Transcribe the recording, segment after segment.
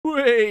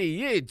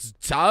Hey, it's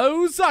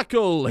Toe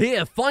Zuckle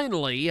here,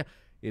 finally,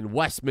 in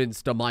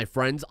Westminster, my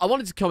friends. I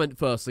wanted to comment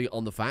firstly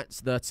on the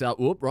fact that,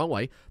 wrong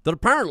way, that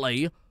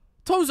apparently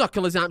Toe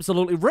Zuckle is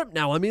absolutely ripped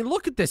now. I mean,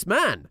 look at this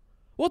man.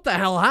 What the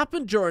hell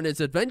happened during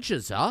his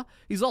adventures, huh?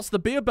 He's lost the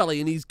beer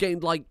belly and he's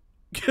gained, like,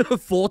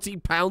 40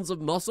 pounds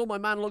of muscle. My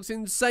man looks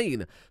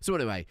insane. So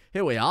anyway,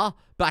 here we are,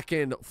 back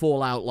in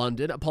Fallout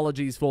London.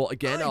 Apologies for,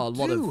 again, a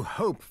lot of... I do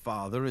hope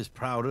Father is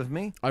proud of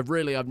me. I've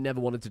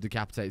never wanted to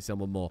decapitate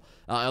someone more,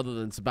 other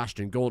than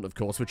Sebastian Gaunt, of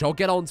course, which I'll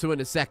get onto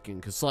in a second,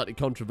 because slightly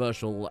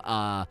controversial,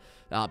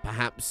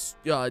 perhaps,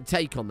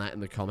 take on that in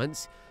the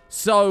comments.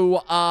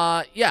 So,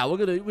 yeah,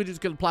 we're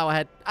just gonna plow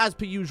ahead as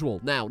per usual.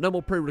 Now, no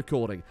more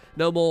pre-recording,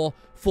 no more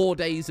 4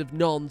 days of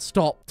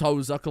non-stop Toe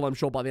Zuckle. I'm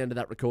sure by the end of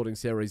that recording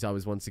series, I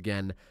was once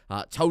again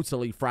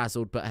totally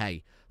frazzled. But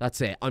hey,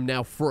 that's it. I'm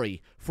now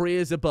free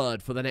as a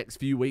bird for the next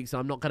few weeks.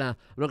 I'm not gonna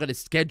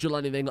schedule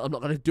anything. I'm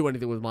not gonna do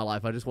anything with my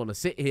life. I just want to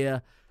sit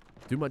here,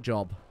 do my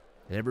job,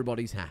 and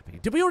everybody's happy.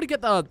 Did we already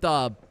get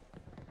the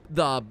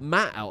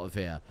mat out of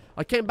here?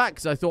 I came back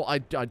because I thought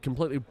I'd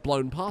completely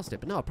blown past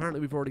it, but no,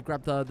 apparently we've already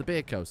grabbed the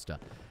beer coaster.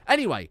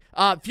 Anyway,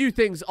 a few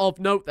things of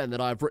note then that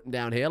I've written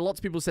down here. Lots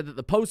of people said that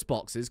the post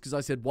boxes, because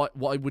I said,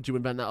 why would you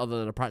invent that other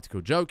than a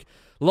practical joke?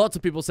 Lots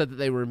of people said that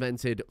they were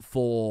invented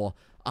for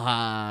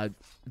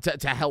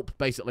to help,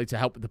 basically, to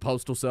help with the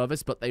postal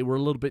service, but they were a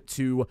little bit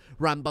too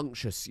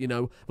rambunctious, you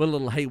know, were a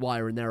little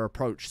haywire in their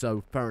approach,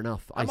 so fair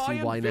enough. I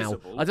see why now.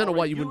 I don't know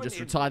why you wouldn't just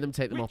retire them,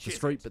 take them off the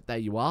street, but there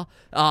you are.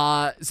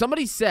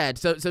 Somebody said,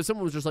 so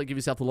someone was just like, give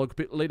yourself a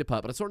leader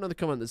perk, but I saw another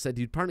comment that said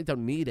you apparently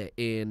don't need it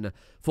in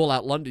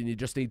Fallout London, you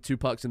just need 2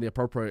 perks and the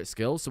appropriate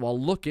skills, so I'll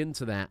look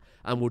into that,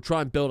 and we'll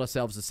try and build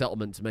ourselves a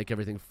settlement to make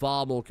everything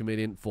far more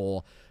convenient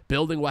for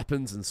building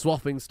weapons and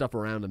swapping stuff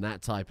around and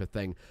that type of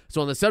thing.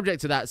 So on the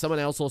subject of that, someone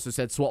else also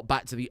said swap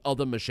back to the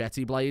other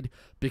machete blade,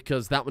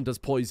 because that one does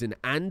poison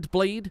and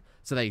bleed,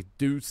 so they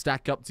do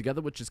stack up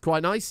together, which is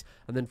quite nice.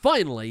 And then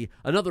finally,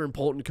 another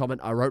important comment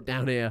I wrote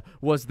down here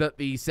was that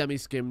the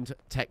semi-skimmed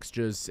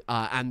textures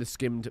and the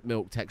skimmed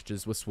milk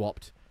textures were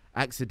swapped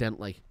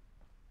accidentally.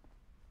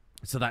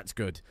 So that's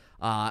good.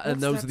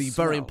 And those are the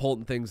very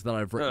important things that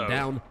I've written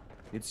down.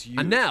 It's you.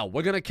 And now,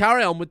 we're going to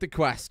carry on with the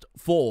quest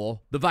for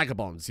the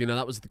Vagabonds. You know,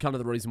 that was kind of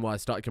the reason why I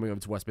started coming over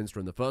to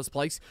Westminster in the first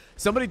place.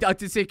 I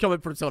did see a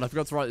comment from someone, I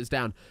forgot to write this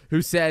down,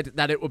 who said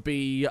that it would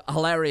be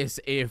hilarious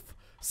if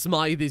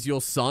Smythe is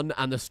your son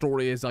and the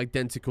story is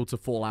identical to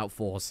Fallout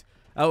 4's.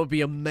 That would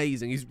be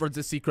amazing. He runs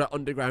a secret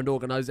underground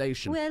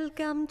organization.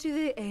 Welcome to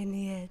the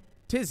Ennead.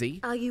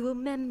 Tizzy? Are you a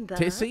member?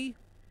 Tizzy?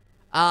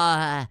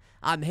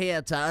 I'm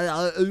here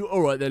to...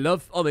 all right then,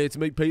 love. I'm here to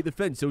meet Pete the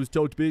Fence. I was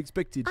told to be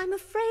expected. I'm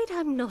afraid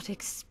I'm not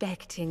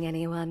expecting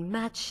anyone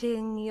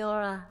matching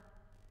your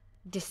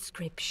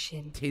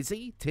description.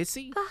 Tizzy?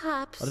 Tissy?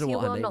 Perhaps I don't know you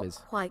what her are name not is.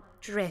 quite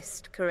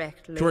dressed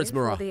correctly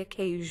Charisma. for the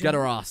occasion. Get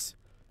her ass.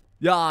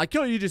 Yeah,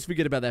 can't you just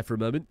forget about that for a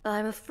moment?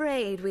 I'm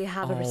afraid we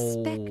have a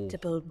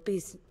respectable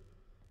business.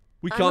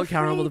 We can't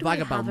carry on with the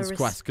Vagabonds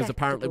quest because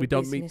apparently we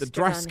don't meet the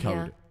dress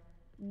code.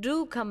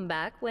 Do come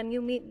back when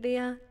you meet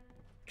the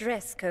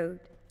dress code.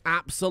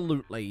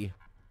 Absolutely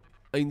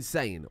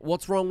insane.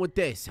 What's wrong with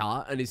this,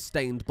 huh? And his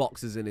stained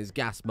boxes and his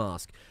gas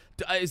mask.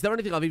 Is there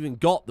anything I've even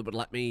got that would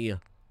let me...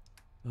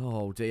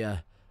 Oh,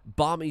 dear.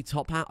 Barmy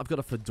top hat. I've got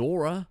a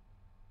fedora.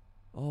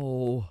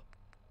 Oh,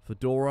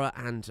 fedora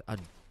and a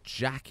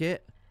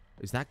jacket.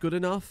 Is that good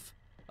enough?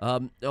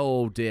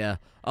 Oh, dear.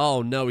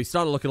 Oh, no. He's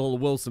starting to look a little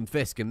Wilson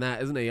Fisk in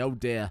that, isn't he? Oh,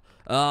 dear.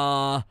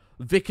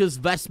 Vicar's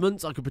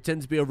vestments. I could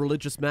pretend to be a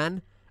religious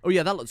man. Oh,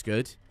 yeah, that looks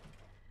good.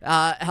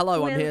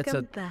 Hello, I'm here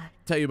to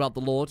tell you about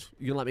the Lord.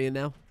 You can let me in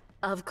now?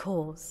 Of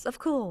course, of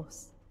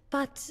course.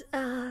 But,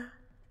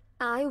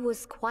 I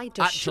was quite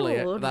Actually,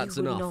 assured that's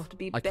you would enough. not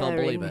be I can't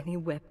believe bearing it. any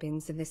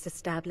weapons in this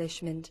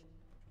establishment.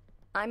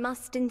 I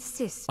must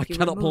insist I you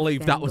cannot remove believe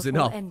them that was before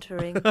enough.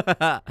 entering.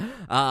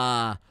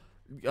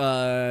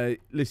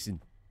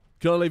 Listen.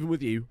 Can I leave him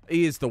with you?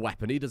 He is the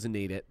weapon. He doesn't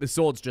need it. The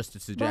sword's just a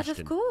suggestion. But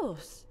of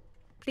course.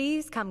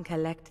 Please come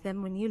collect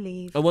them when you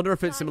leave. I wonder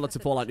if it's similar to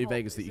Fallout New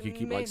Vegas that you could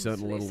keep, like,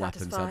 certain little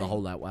weapons, the satisfying.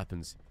 holdout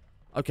weapons.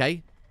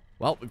 Okay.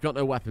 Well, we've got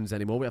no weapons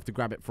anymore. We have to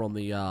grab it from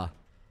the, there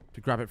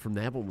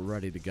when we're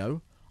ready to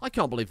go. I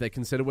can't believe they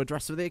consider we're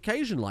dressed for the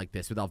occasion like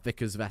this with our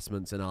vicar's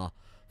vestments and our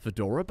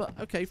fedora, but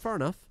okay, fair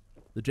enough.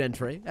 The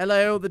gentry.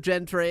 Hello, the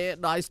gentry.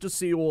 Nice to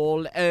see you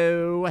all.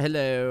 Oh,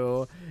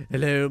 hello.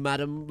 Hello,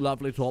 madam.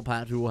 Lovely top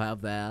hat you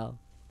have there.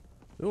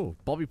 Oh,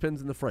 bobby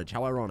pins in the fridge.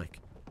 How ironic.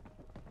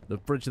 The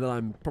fridge that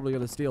I'm probably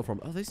going to steal from.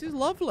 Oh, this is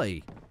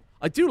lovely.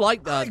 I do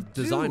like the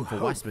design for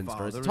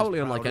Westminster. It's totally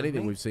unlike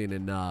anything we've seen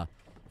in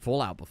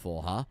Fallout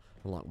before, huh?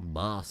 Like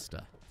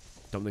master.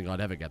 Don't think I'd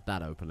ever get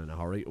that open in a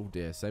hurry. Oh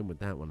dear, same with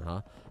that one,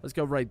 huh? Let's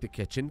go raid the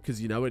kitchen, because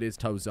you know it is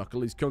Toe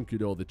Zuckle. He's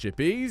conquered all the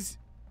chippies.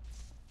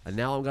 And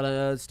now I'm going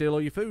to steal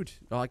all your food.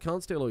 Oh, I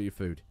can't steal all your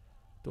food.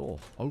 Door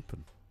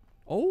open.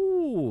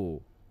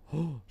 Oh.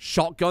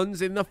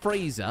 Shotguns in the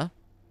freezer.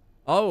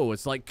 Oh,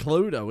 it's like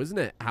Cluedo, isn't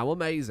it? How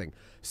amazing.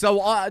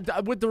 So,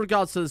 with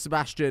regards to the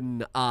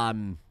Sebastian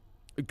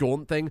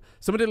Gaunt thing,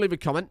 somebody leave a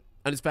comment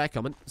and it's fair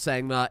comment,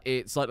 saying that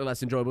it's slightly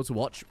less enjoyable to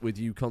watch with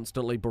you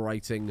constantly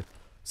berating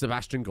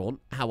Sebastian Gaunt.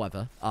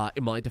 However,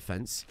 in my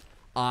defense,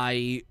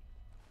 I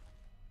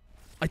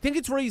think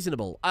it's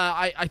reasonable.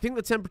 I think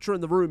the temperature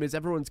in the room is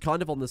everyone's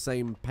kind of on the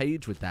same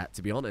page with that,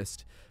 to be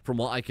honest, from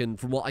what I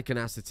can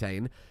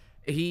ascertain.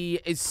 He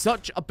is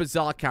such a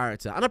bizarre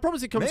character, and I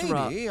promise it comes from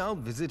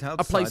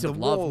a place of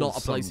love, not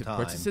a place of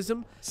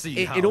criticism.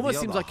 It almost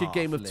seems like a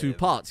game of two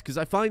parts, because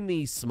I find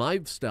the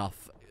Smythe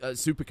stuff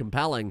super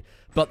compelling,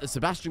 but the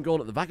Sebastian Gaunt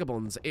at the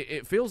Vagabonds,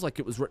 it feels like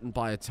it was written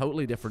by a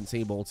totally different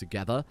team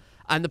altogether.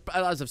 And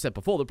as I've said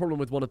before, the problem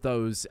with one of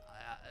those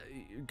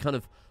kind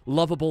of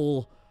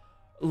lovable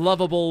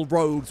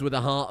rogues with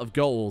a heart of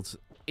gold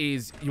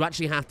is you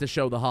actually have to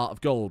show the heart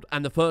of gold.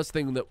 And the first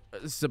thing that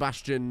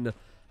Sebastian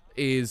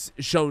is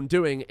shown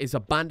doing is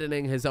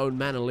abandoning his own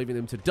men and leaving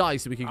them to die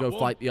so we can go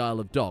fight the Isle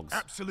of Dogs.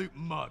 Absolute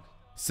mug.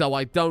 So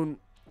I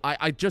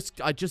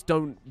just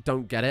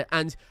don't get it.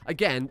 And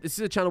again, this is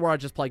a channel where I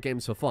just play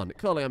games for fun.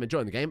 Clearly, I'm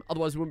enjoying the game.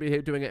 Otherwise, we wouldn't be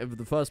here doing it in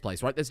the first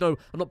place, right? I'm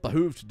not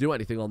behooved to do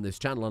anything on this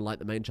channel, unlike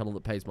the main channel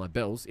that pays my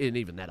bills. And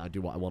even then, I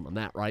do what I want on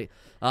that, right?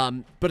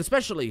 But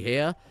especially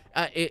here,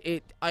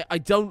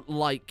 I don't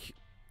like.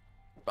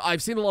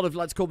 I've seen a lot of,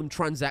 let's call them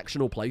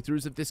transactional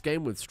playthroughs of this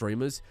game with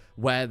streamers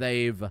where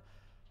they've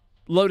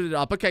loaded it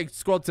up. Okay,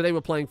 squad, today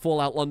we're playing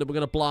Fallout London. We're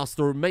going to blast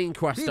through main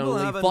quest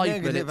only,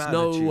 5 minutes,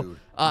 no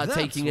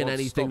taking in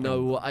anything,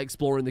 no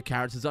exploring the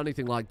characters,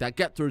 anything like that.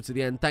 Get through to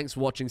the end. Thanks for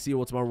watching. See you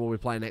all tomorrow when we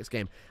play next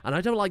game. And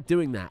I don't like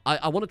doing that.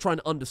 I want to try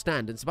and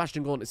understand, and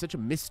Sebastian Gaunt is such a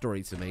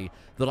mystery to me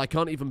that I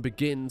can't even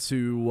begin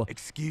to...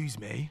 Excuse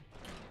me?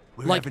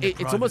 Like,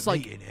 it's almost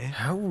like...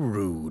 How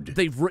rude.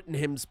 They've written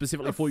him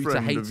specifically for you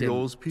to hate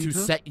him, to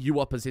set you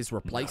up as his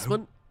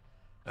replacement.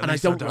 No. And I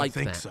don't like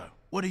think that. So.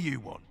 What do you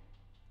want?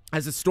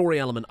 As a story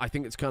element, I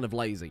think it's kind of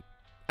lazy.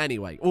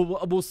 Anyway,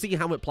 we'll see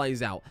how it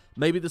plays out.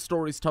 Maybe the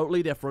story's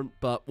totally different,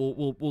 but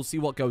we'll see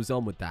what goes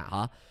on with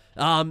that,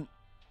 huh?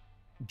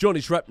 Johnny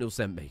Shrapnel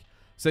sent me.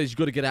 Says you've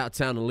got to get out of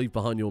town and leave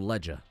behind your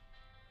ledger.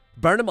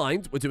 Bear in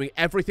mind, we're doing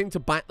everything to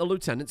back the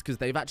lieutenants because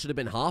they've actually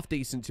been half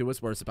decent to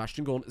us, whereas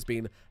Sebastian Gaunt has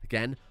been,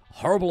 again, a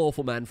horrible,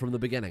 awful man from the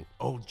beginning.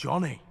 Old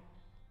Johnny.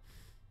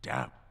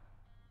 Damn.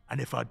 And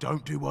if I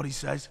don't do what he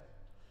says?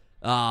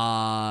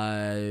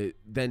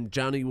 Then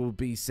Johnny will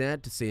be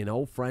sad to see an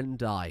old friend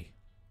die.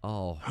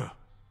 Oh. Huh.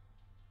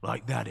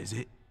 Like that, is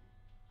it?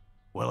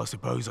 Well, I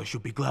suppose I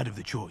should be glad of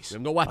the choice.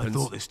 No weapons. I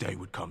thought this day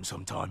would come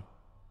sometime.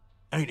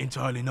 Ain't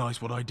entirely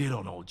nice what I did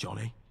on old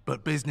Johnny,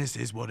 but business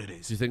is what it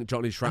is. Do you think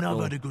Johnny Shrapnel...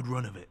 And I've had a good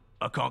run of it.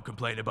 I can't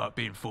complain about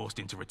being forced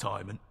into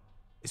retirement,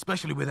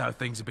 especially with how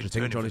things have been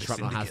turning for the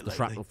Shrapnel has syndicate the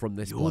shrapnel from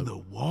this You're bloke? the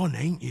one,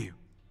 ain't you?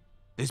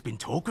 There's been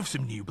talk of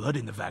some new blood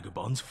in the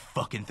Vagabonds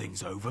fucking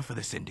things over for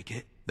the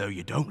syndicate, though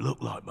you don't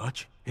look like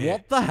much. Here,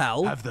 What the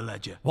hell? have the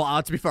ledger.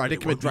 Well, to be fair, I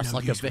did come in It won't be dressed no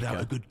like a use without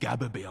vicar. a good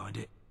gabber behind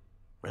it.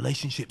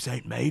 Relationships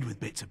ain't made with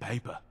bits of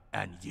paper,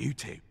 and you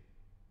two.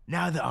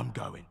 Now that I'm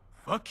going,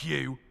 fuck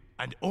you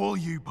and all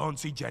you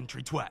Ponzi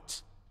gentry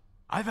twats.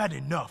 I've had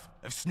enough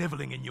of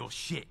sniveling in your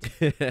shit.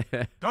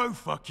 Go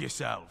fuck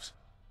yourselves.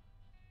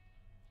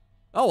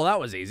 Oh, well, that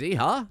was easy,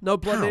 huh? No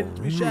blood needed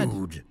to be shed.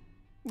 Rude.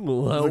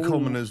 Well, The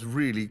commoners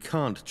really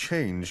can't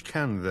change,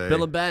 can they?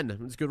 Bill and Ben.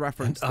 It's a good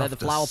reference. They're the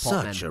flower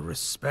pot men. Such a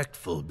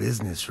respectful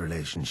business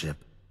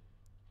relationship.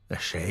 A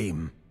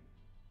shame.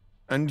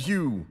 And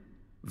you,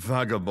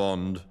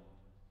 vagabond,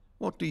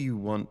 what do you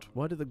want?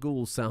 Why do the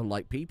ghouls sound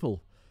like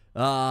people?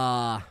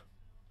 The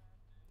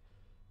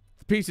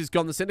piece is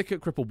gone. The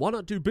syndicate crippled. Why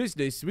not do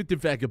business with the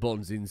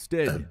Vagabonds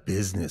instead? A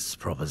business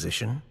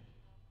proposition?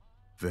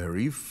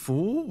 Very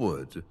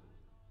forward.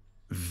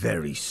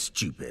 Very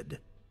stupid.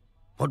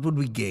 What would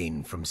we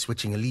gain from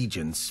switching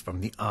allegiance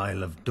from the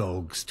Isle of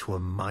Dogs to a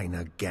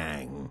minor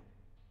gang?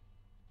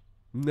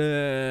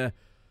 Nah.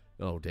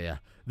 Oh,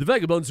 dear. The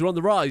Vagabonds are on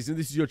the rise, and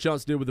this is your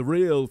chance to deal with the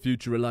real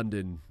future of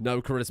London.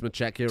 No charisma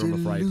check here,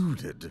 I'm afraid.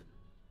 Deluded.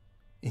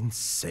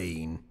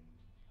 Insane.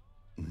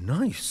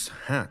 Nice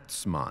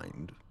hats,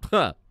 mind.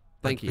 Huh.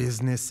 Thank you.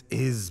 Business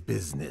is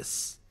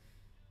business.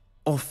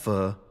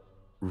 Offer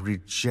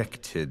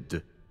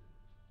rejected.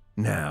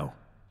 Now,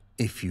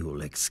 if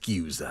you'll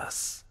excuse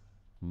us.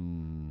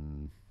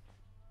 Hope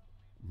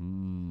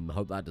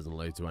that doesn't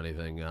lead to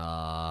anything,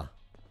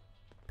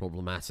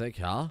 problematic,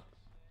 huh?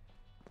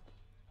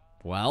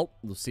 Well,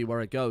 we'll see where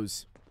it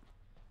goes.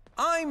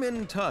 I'm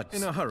in touch.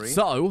 In a hurry.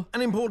 So,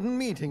 An important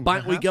meeting,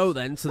 back we perhaps? go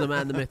then to the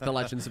man, the myth, the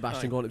legend,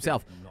 Sebastian Gaunt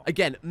himself.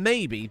 Again,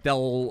 maybe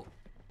they'll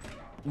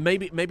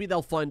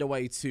find a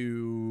way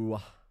to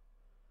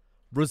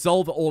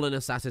resolve it all in a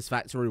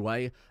satisfactory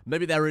way.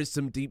 Maybe there is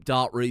some deep,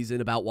 dark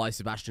reason about why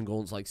Sebastian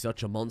Gaunt's like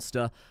such a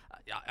monster.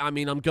 I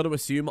mean, I'm going to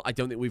assume, I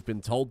don't think we've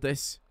been told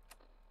this.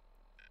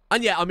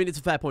 And yeah, I mean, it's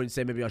a fair point to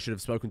say maybe I should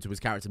have spoken to his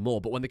character more,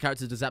 but when the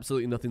character does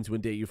absolutely nothing to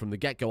endear you from the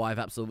get-go, I have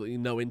absolutely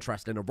no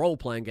interest in a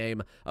role-playing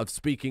game of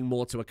speaking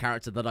more to a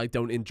character that I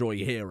don't enjoy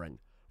hearing,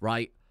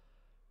 right?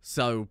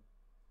 So,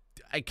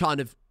 it kind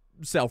of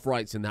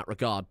self-writes in that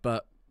regard,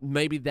 but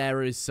maybe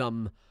there is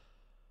some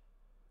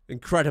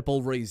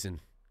incredible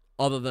reason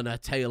other than a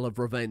tale of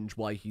revenge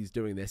why he's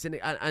doing this.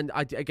 And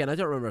again, I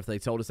don't remember if they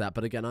told us that,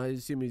 but again, I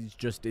assume he's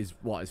just his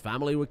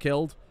family were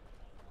killed.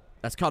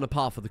 That's kind of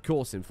par for the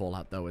course in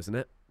Fallout, though, isn't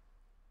it?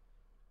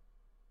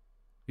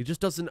 He just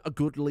doesn't a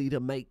good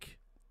leader make.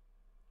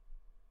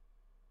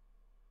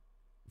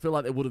 I feel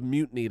like they would have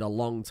mutinied a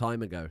long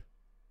time ago.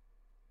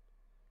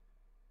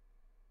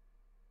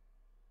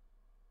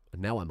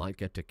 And now I might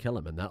get to kill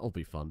him, and that'll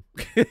be fun.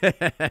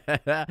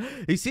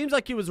 He seems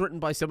like he was written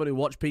by someone who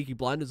watched Peaky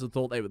Blinders and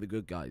thought they were the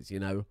good guys, you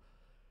know?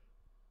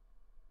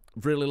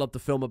 Really love the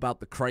film about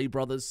the Cray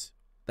brothers.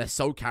 They're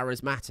so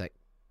charismatic.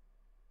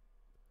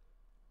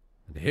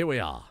 And here we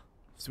are.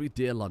 Sweet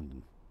dear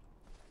London.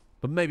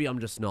 But maybe I'm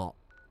just not.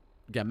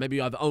 Again,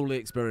 maybe I've only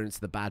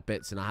experienced the bad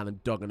bits and I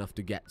haven't dug enough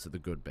to get to the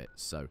good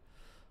bits. So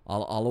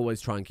I'll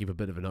always try and keep a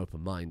bit of an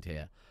open mind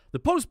here. The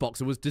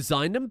postboxer was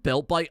designed and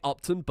built by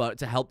Upton Burt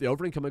to help the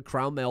over-incoming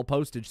Crown Mail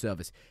postage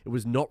service. It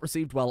was not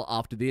received well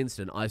after the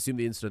incident. I assume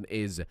the incident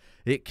is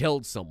it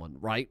killed someone,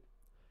 right?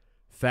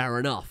 Fair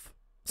enough.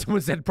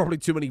 Someone said probably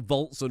too many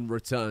vaults and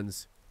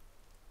returns.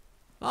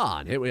 Ah,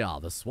 and here we are,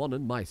 the Swan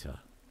and Mitre.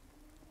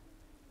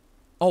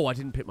 Oh, I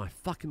didn't pick my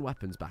fucking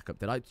weapons back up,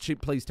 did I?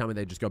 Please tell me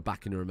they just go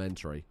back in your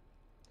inventory.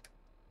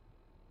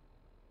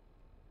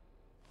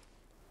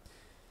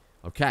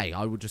 Okay,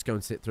 I will just go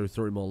and sit through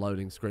 3 more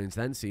loading screens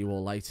then. See you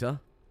all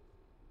later.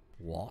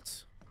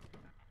 What?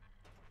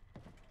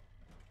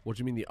 What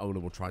do you mean the owner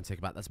will try and take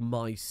it back? That's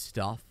my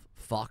stuff.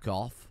 Fuck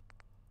off.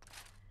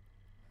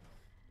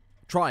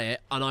 Try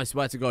it, and I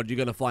swear to God, you're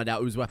going to find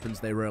out whose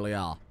weapons they really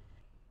are.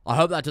 I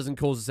hope that doesn't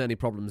cause us any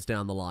problems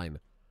down the line.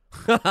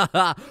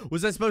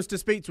 Was I supposed to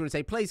speak to her and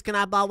say, please, can I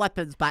have my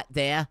weapons back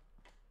there?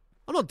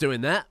 I'm not doing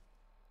that.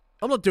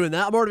 I'm not doing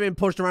that. I'm already being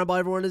pushed around by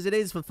everyone as it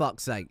is, for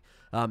fuck's sake.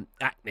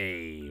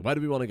 Acne. Where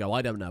do we want to go?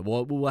 I don't know.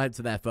 We'll head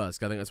to there first,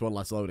 'cause I think that's one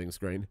less loading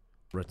screen.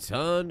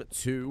 Return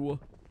to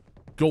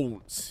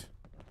Gaunt.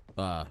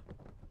 Was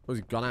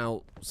he gone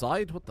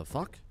outside? What the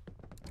fuck?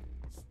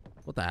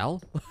 What the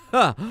hell?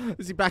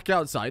 Is he back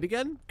outside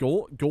again?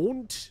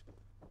 Gaunt?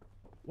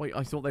 Wait,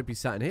 I thought they'd be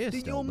sat in here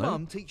Did still, your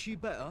mum teach you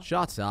better?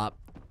 Shut up.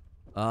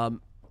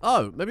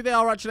 Oh, maybe they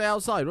are actually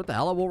outside. What the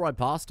hell? I walked right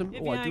past them.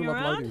 If Oh, you I hang do love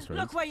around, loading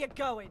screens. look where you're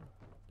going.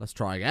 Let's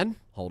try again.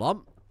 Hold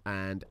on.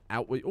 And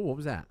out we... Oh, what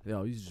was that?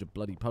 Oh, he's just a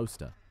bloody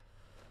poster.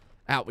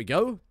 Out we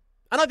go.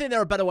 And I think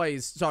there are better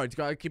ways... Sorry, to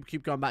go,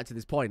 keep going back to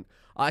this point.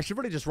 I should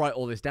really just write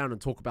all this down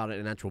and talk about it in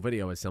an actual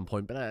video at some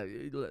point. But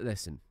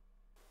listen.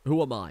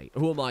 Who am I?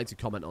 Who am I to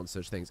comment on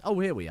such things? Oh,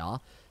 here we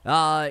are.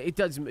 It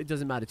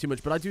doesn't matter too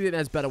much. But I do think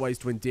there's better ways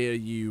to endear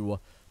you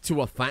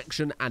to a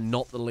faction and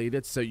not the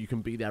leader so you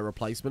can be their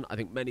replacement. I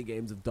think many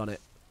games have done it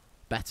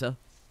better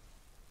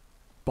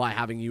by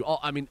having you... Oh,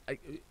 I mean...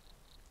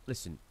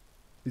 listen.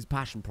 It's a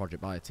passion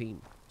project by a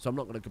team, so I'm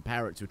not going to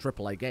compare it to a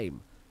AAA game.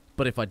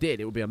 But if I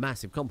did, it would be a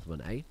massive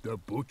compliment, eh? The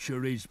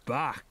butcher is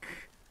back.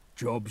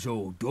 Job's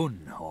all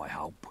done, I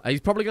hope. He's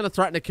probably going to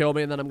threaten to kill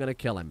me, and then I'm going to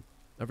kill him.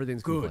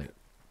 Everything's Good. complete.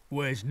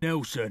 Where's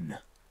Nelson?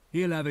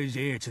 He'll have his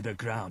ear to the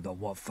ground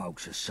on what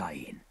folks are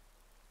saying.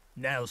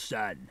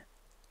 Nelson.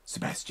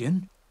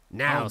 Sebastian?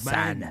 Now, Old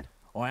son. man,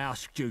 I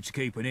asked you to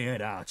keep an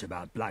ear out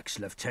about Black's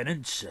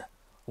lieutenants.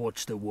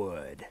 What's the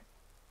word?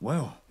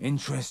 Well,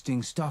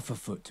 interesting stuff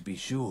afoot, to be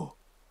sure.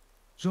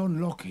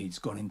 John Lockheed's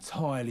gone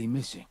entirely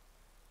missing.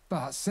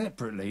 But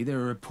separately,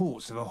 there are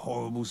reports of a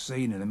horrible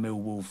scene in a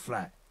Millwall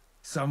flat.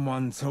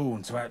 Someone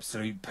torn to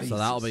absolute pieces. So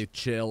that'll be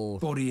chill.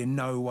 Body in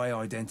no way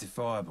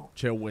identifiable.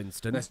 Chill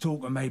Winston. Let's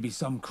talk of maybe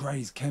some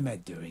crazed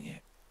chemhead doing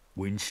it.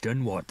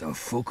 Winston, what the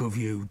fuck have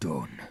you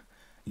done?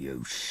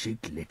 You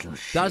sick little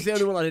shit. That's the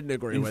only one I didn't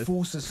agree with.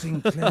 Enforcer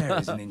Sinclair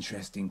is an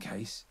interesting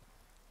case.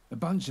 A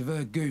bunch of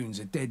her goons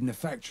are dead in a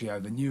factory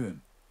over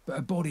Newham, but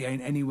her body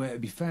ain't anywhere to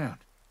be found.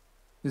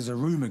 There's a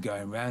rumour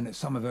going round that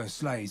some of her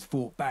slaves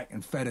fought back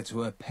and fed her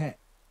to her pet.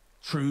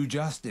 True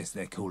justice,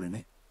 they're calling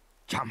it.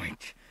 Damn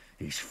it.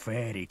 This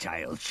fairy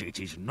tale shit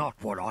is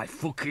not what I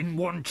fucking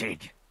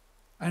wanted.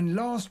 And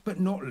last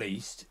but not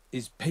least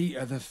is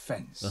Peter the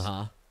Fence.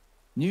 Uh-huh.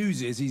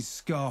 News is he's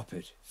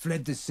scarpered,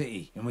 fled the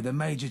city, and with a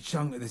major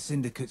chunk of the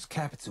syndicate's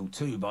capital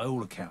too, by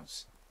all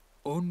accounts.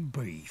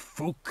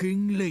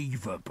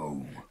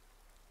 Unbe-fucking-leavable.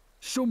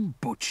 Some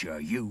butcher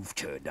you've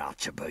turned out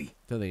to be.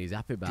 Don't think he's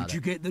happy about Did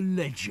you get the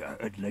ledger,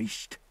 at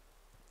least?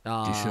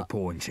 it.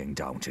 Disappointing,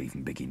 don't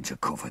even begin to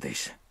cover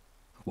this.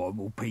 What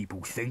will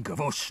people think of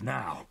us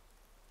now?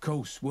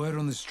 Course, word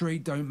on the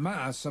street don't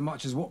matter so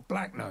much as what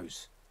Black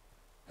knows.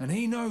 And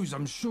he knows,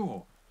 I'm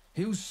sure.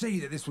 He'll see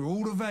that this were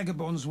all the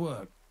Vagabonds'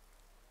 work.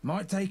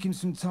 Might take him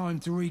some time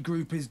to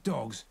regroup his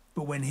dogs,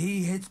 but when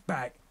he hits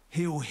back,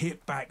 he'll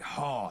hit back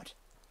hard.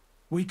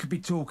 We could be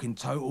talking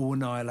total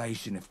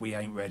annihilation if we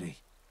ain't ready.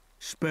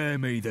 Spare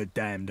me the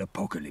damned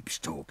apocalypse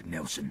talk,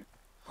 Nelson.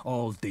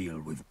 I'll deal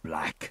with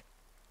Black.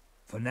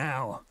 For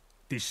now,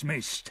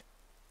 dismissed.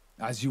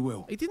 As you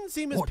will. He didn't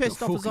seem as What pissed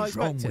the off as I fuck is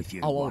wrong expected. with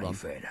you, Oh, hold on.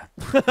 Wayfarer?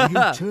 Are you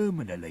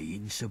terminally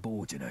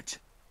insubordinate?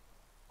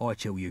 I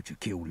tell you to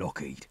kill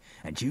Lockheed,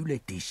 and you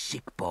let this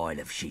sick pile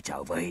of shit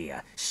over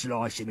here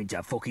slice him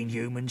into fucking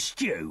human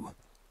stew.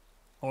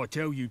 I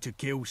tell you to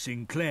kill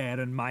Sinclair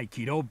and make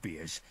it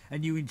obvious,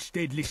 and you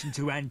instead listen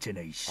to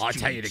Anthony's. I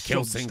tell you to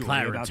kill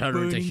Sinclair and turn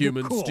her into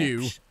human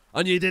stew,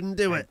 and you didn't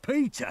do it.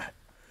 Peter,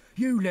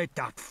 you let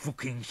that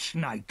fucking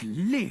snake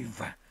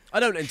live. I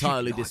don't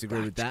entirely Shit like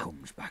disagree with that.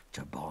 Comes back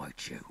to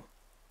bite you.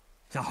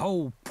 The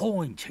whole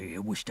point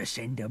here was to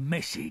send a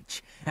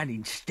message, and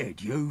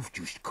instead you've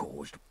just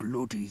caused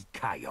bloody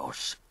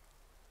chaos.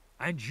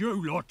 And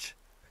you lot,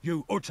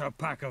 you utter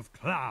pack of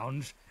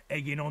clowns,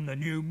 egging on the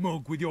new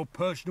mug with your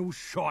personal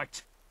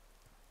shite.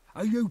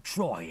 Are you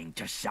trying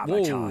to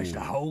sabotage Whoa. the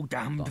whole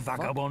damned The fuck?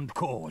 vagabond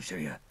cause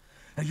here?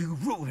 Are you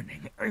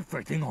ruining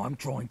everything I'm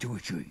trying to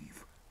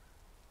achieve?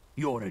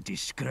 You're a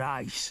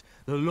disgrace,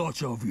 the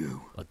lot of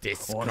you. A I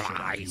should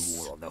have disgrace.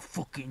 you all on the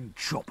fucking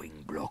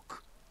chopping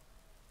block.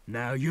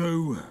 Now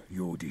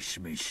you're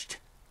dismissed.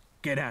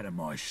 Get out of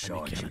my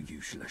sight, kill you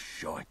useless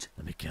shite.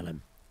 Let me kill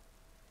him.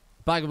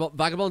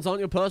 Vagabonds aren't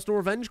your personal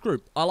revenge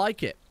group. I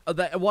like it.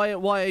 Why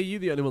are you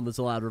the only one that's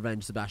allowed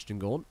revenge, Sebastian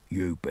Gaunt?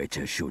 You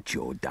better shut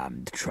your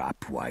damned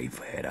trap,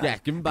 Wayfarer. Yeah,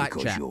 give him back,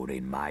 because chat. you're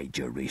in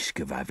major risk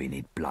of having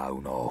it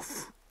blown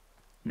off.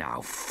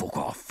 Now fuck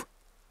off.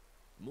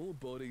 More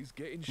bodies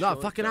getting No,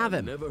 shot fucking down have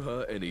him. Never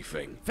hurt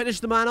anything. Finish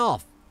the man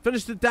off.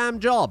 Finish the damn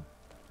job.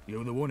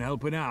 You're the one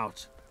helping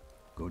out.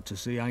 Good to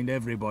see ain't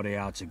everybody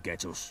out to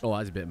get us. Oh,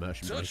 that's a bit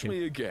immersion Touch breaking.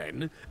 me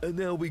again, and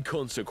there'll be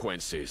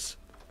consequences.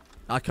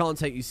 I can't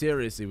take you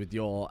seriously with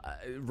your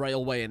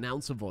railway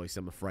announcer voice,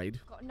 I'm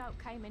afraid. Got a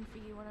note came in for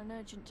you on an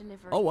urgent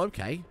delivery. Oh,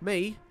 okay.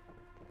 Me?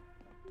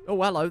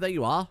 Oh, hello. There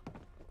you are.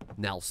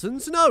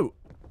 Nelson's note.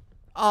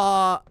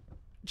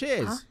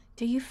 Cheers. Huh?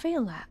 Do you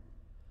feel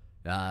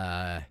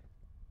that?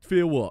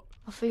 Feel what?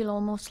 I feel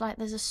almost like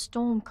there's a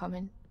storm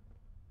coming.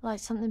 Like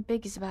something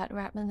big is about to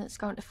happen that's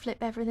going to flip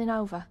everything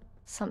over.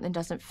 Something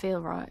doesn't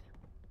feel right.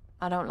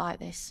 I don't like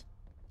this.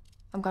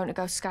 I'm going to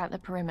go scout the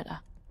perimeter.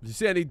 If you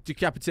see any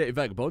decapitated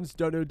vagabonds,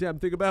 don't know a damn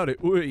thing about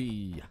it.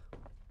 Whee!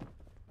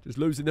 Just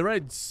losing their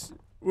heads.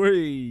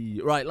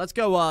 Whee! Right, let's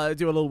go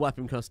do a little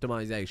weapon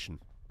customization.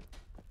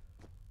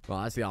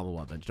 Right, that's the armor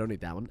workbench. Don't need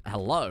that one.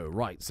 Hello.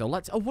 Right, so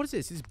let's... Oh, what is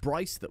this? This is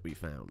Bryce that we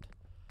found.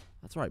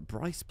 That's right,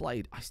 Bryce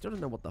Blade. I still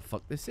don't know what the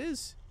fuck this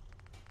is.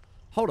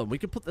 Hold on, we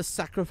could put the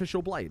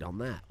sacrificial blade on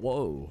that.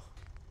 Whoa.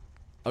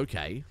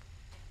 Okay.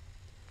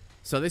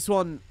 So this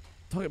one...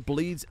 Target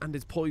bleeds and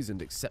is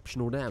poisoned.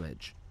 Exceptional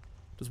damage.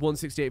 Does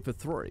 168 for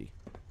 3.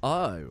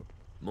 Oh.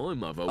 My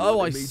mother Oh, I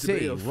wanted me to be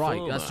see. a Right,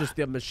 farmer. that's just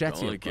the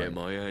machete I get upgrade.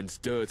 my hands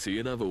dirty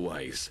in other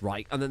ways.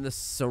 Right, and then the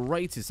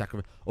serrated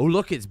sacrifice. Oh,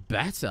 look, it's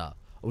better.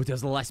 Oh, it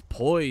does less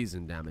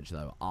poison damage,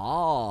 though.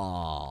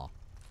 Ah.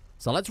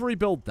 So let's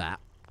rebuild that.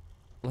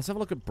 Let's have a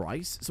look at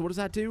Bryce. So what does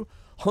that do?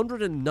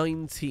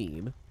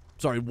 119.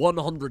 Sorry,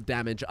 100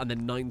 damage and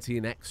then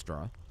 19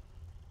 extra.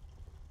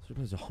 So it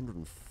does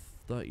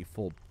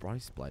 134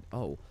 Bryce blade.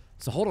 Oh.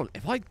 So hold on.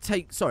 If I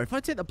take... Sorry, if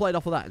I take the blade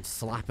off of that and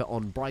slap it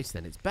on Bryce,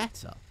 then it's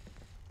better.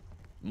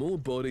 More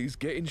bodies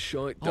getting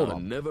shite Hold done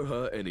on. never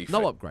hurt anything.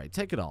 No upgrade.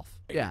 Take it off.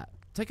 Yeah,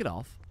 take it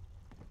off.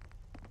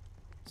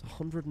 It's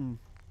 100 and...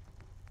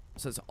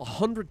 So it's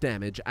 100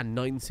 damage and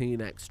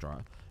 19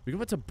 extra. We give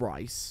it to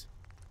Bryce.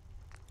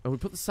 And we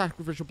put the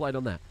sacrificial blade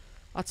on there.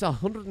 That's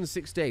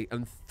 168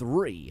 and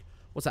 3.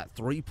 What's that?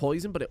 3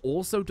 poison, but it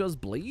also does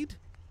bleed?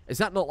 Is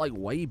that not, like,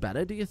 way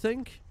better, do you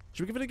think?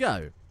 Should we give it a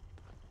go?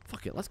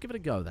 Fuck it, let's give it a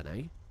go then, eh?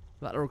 Is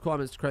that the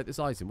requirements to create this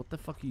item? What the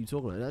fuck are you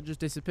talking about? Did that just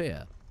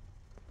disappear?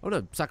 Oh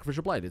no,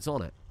 sacrificial blade, it's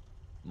on it.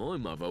 My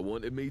mother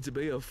wanted me to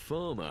be a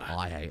farmer.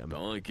 I hate him.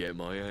 But I get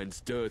my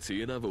hands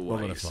dirty in other We're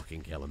gonna ways.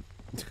 fucking kill him.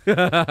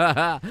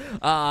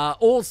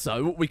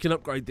 Also, we can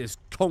upgrade this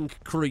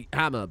concrete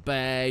hammer,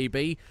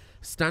 baby.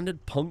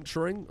 Standard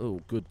puncturing.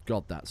 Oh, good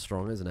God, that's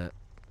strong, isn't it?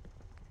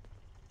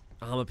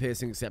 Armor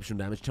piercing, exceptional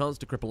damage. Chance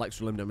to cripple,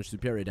 extra limb damage,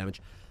 superior damage.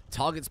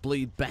 Targets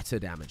bleed, better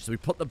damage. So we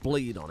put the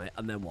bleed on it,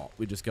 and then what?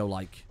 We just go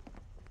like...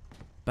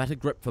 Better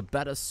grip for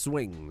better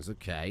swings.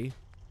 Okay.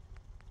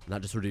 And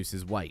that just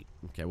reduces weight.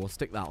 Okay, we'll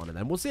stick that on it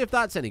then. We'll see if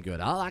that's any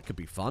good. Oh, that could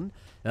be fun.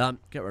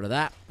 Get rid of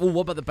that. Oh,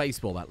 what about the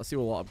baseball bat? Let's see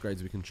what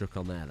upgrades we can chuck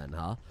on there then,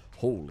 huh?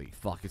 Holy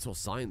fuck. It's all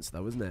science,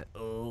 though, isn't it?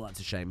 Oh, that's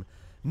a shame.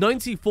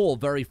 94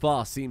 very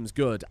fast seems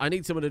good. I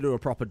need someone to do a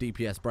proper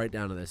DPS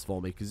breakdown of this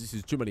for me, because this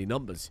is too many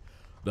numbers.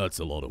 That's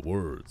a lot of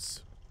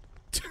words.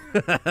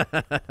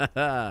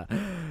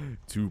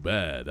 Too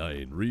bad I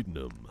ain't reading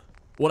them.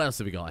 What else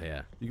have we got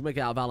here? You can make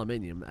it out of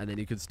aluminium, and then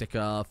you could stick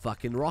a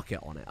fucking rocket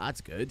on it.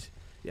 That's good.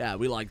 Yeah,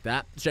 we like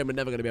that. Shame we're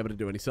never going to be able to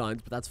do any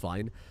science, but that's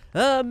fine.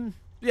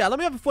 Yeah, let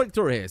me have a flick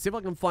through here. See if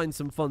I can find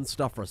some fun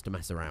stuff for us to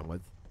mess around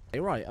with. Hey,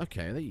 right,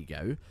 okay, there you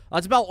go.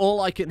 That's about all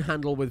I can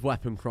handle with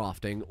weapon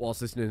crafting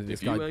whilst listening to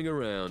this If guy. you hang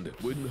around,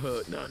 it wouldn't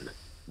hurt none.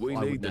 We I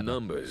would need the never.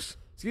 numbers.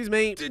 Excuse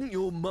me. Didn't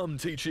your mum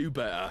teach you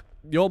better?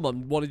 Your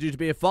mum wanted you to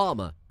be a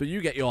farmer, but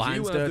you get your hands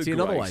You have dirty the in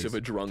other grace ways. of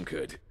a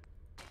drunkard.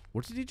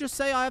 What did he just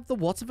say? I have the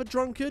what of a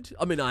drunkard?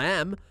 I mean, I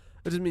am.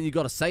 That doesn't mean you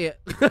got to say it.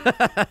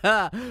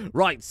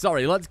 Right,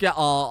 sorry. Let's get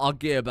our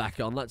gear back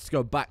on. Let's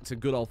go back to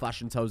good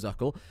old-fashioned Toe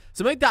Zuckle.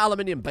 So make that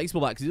aluminium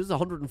baseball bat because he does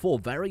 104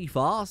 very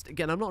fast.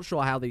 Again, I'm not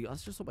sure how the...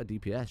 That's just on my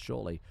DPS,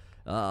 surely.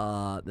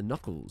 The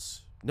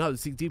knuckles. No,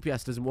 see,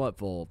 DPS doesn't work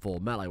for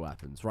melee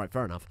weapons. Right,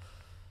 fair enough.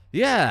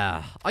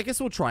 Yeah, I guess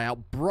we'll try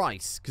out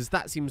Bryce, because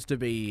that seems to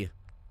be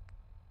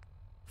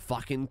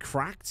fucking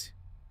cracked.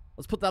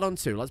 Let's put that on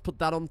 2. Let's put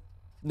that on...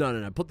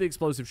 No. Put the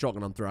explosive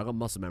shotgun on 3. I got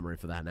muscle memory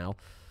for that now.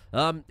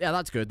 Yeah,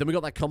 that's good. Then we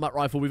got that combat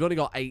rifle. We've only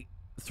got 8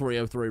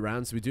 303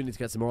 rounds, so we do need to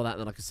get some more of that,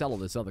 and then I can sell all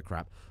this other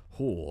crap.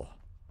 Ooh.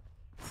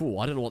 Ooh,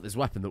 I don't know what this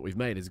weapon that we've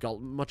made has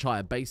got much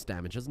higher base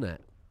damage, hasn't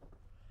it?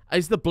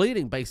 Is the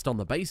bleeding based on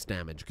the base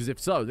damage? Because if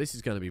so, this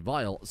is going to be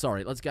vile.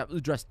 Sorry, let's get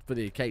dressed for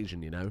the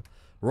occasion, you know.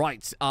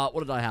 Right, what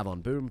did I have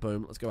on? Boom,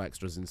 boom. Let's go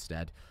extras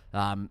instead.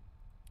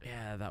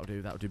 Yeah, that'll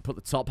do, that'll do. Put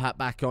the top hat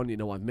back on. You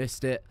know I've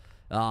missed it.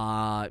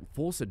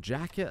 Enforcer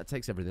jacket. That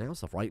takes everything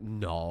else off, right?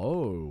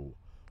 No.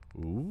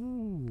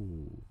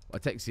 Ooh.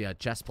 It takes the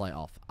chest plate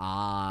off.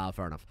 Ah,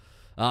 fair enough.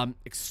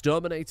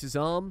 Exterminator's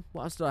arm.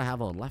 What else did I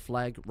have on? Left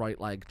leg, right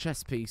leg,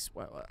 chest piece.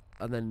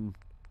 And then...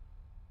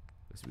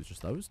 I guess it was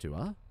just those 2,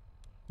 huh?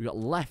 We got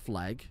left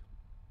leg.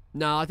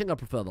 No, I think I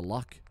prefer the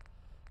luck.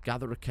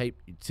 Gatherer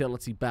cape,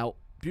 utility belt.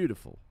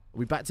 Beautiful. Are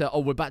we back to... Oh,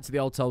 we're back to the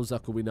old Toe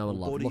Zuckle we know and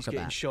love. Look at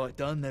that. Shite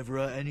done, never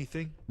hurt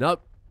anything.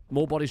 Nope.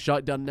 More bodies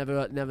shite done, never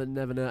hurt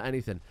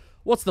anything.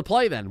 What's the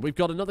play then? We've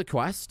got another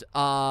quest.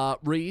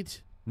 Read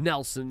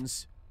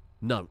Nelson's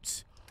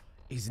notes.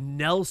 Is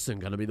Nelson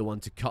going to be the one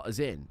to cut us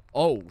in?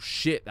 Oh,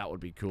 shit, that would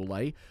be cool,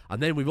 eh?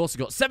 And then we've also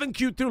got 7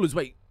 cute Thulas.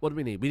 Wait, what do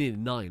we need? We need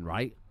 9,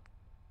 right?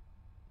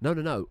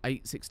 No.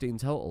 8, 16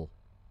 total.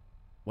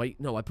 Wait,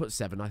 no, I put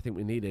 7. I think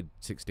we needed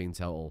 16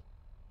 total.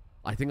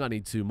 I think I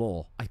need 2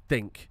 more. I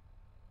think.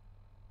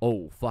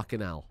 Oh,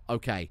 fucking hell.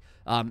 Okay.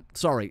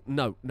 Sorry.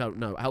 No.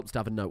 Helps to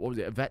have a note. What was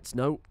it? A vet's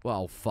note?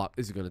 Well, fuck.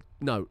 This is going to...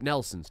 No,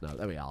 Nelson's note.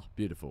 There we are.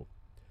 Beautiful.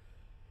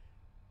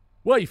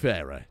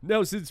 Wayfarer.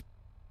 Nelson's...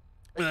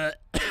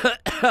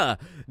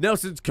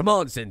 Nelson's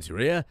command center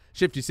here.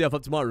 Shift yourself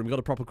up to my room. Got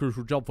a proper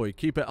crucial job for you.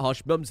 Keep it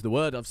hush. Mum's the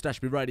word. I've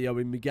stashed my radio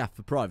in my gaff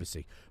for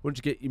privacy. Once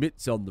you get your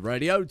mitts on the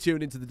radio,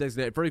 tune into the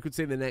designated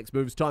frequency. The next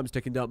moves. Time's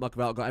ticking. Don't muck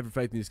about. Got every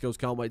faith in your skills.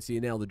 Can't wait to see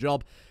you nail the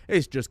job.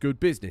 It's just good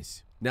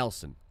business.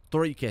 Nelson.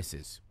 3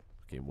 kisses.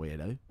 Fucking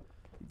weirdo.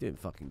 You didn't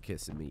fucking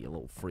kissing me, you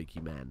little freaky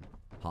man.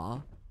 Huh?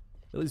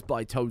 At least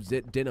buy Toad's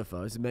dinner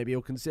first and maybe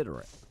he'll consider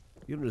it.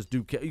 You don't just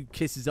do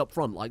kisses up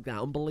front like that.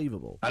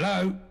 Unbelievable.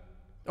 Hello?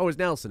 Oh, it's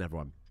Nelson,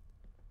 everyone.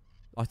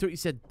 I thought you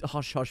said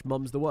hush, hush,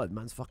 mum's the word.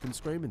 Man's fucking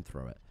screaming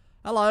through it.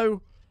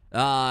 Hello.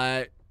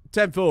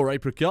 10-4,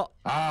 apricot.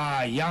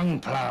 Ah, young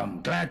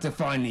plum. Glad to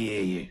finally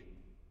hear you.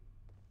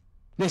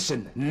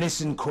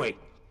 Listen quick.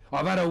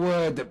 I've had a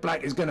word that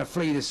Black is going to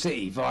flee the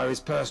city via his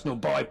personal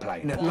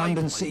biplane at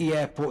London City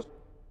Airport.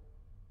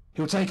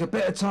 He'll take a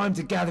bit of time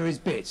to gather his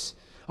bits.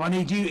 I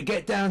need you to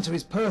get down to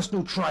his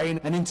personal train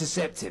and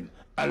intercept him.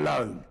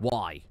 Alone.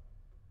 Why?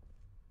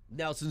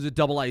 Nelson's a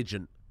double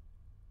agent.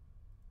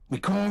 We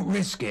can't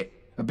risk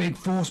it. A big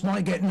force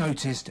might get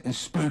noticed and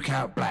spook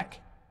out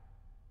Black.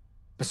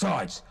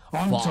 Besides,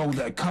 I'm told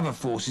that a cover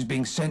force is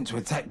being sent to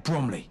attack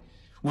Bromley.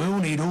 We'll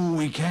need all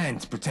we can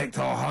to protect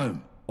our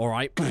home. All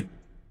right. Good.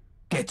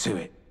 Get to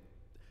it.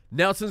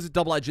 Nelson's a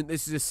double agent.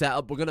 This is a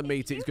setup. We're going to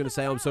meet it. He's going to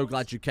say, I'm so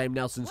glad you came.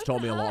 Nelson's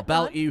told me a lot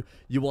about you.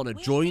 You want to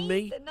join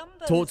me?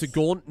 Talk to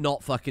Gaunt.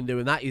 Not fucking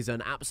doing that. He's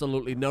earned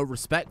absolutely no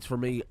respect for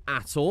me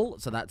at all.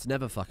 So that's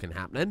never fucking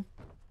happening.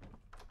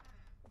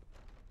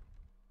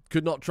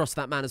 Could not trust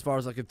that man as far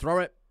as I could throw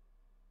it.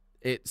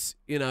 It's,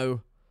 you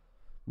know,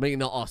 me,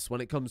 not us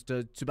when it comes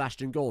to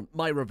Sebastian Gaunt.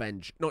 My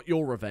revenge, not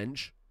your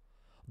revenge.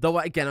 Though,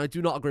 again, I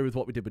do not agree with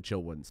what we did with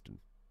Chill Winston.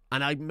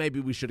 And maybe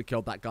we should have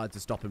killed that guy to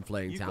stop him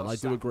fleeing town. I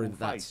do agree with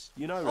that.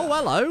 You know that. Oh,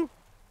 hello.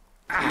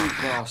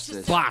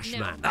 Bash,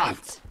 man.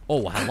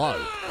 Oh, hello.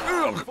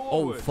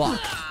 Oh,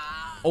 fuck.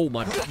 Oh,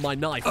 my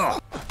knife.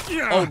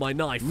 Oh, my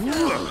knife.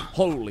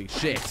 Holy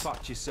shit.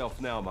 Fuck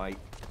yourself now, mate.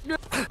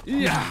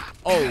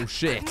 Oh,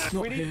 shit.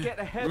 We need to get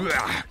ahead.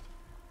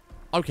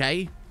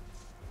 Okay.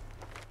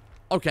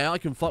 Okay, I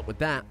can fuck with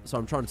that. So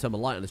I'm trying to turn my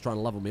light on. It's trying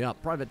to level me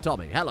up. Private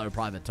Tommy. Hello,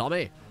 Private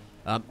Tommy.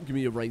 Give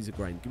me a razor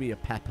grain. Give me a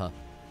pepper.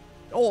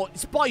 Oh,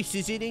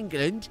 spices in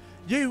England?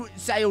 You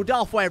sailed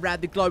halfway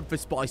around the globe for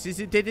spices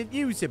and didn't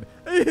use them.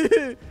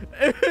 That's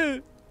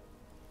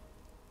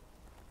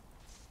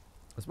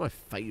my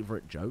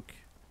favourite joke.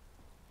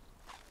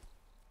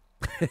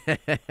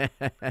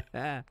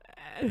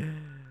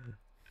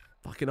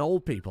 Fucking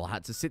old people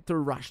had to sit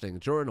through rationing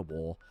during a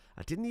war.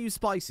 I didn't use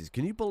spices.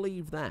 Can you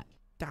believe that?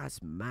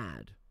 That's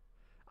mad.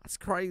 That's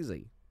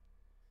crazy.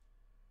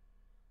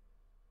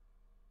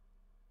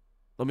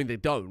 I mean, they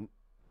don't.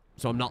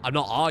 So I'm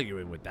not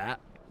arguing with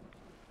that.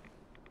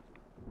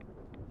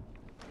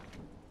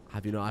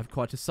 Have you know, I have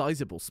quite a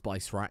sizable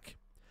spice rack.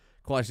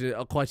 Quite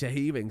a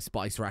heaving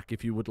spice rack,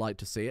 if you would like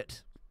to see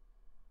it.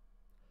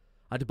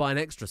 I had to buy an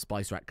extra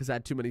spice rack because I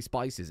had too many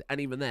spices. And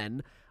even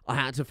then, I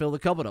had to fill the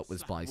cupboard up with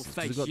spices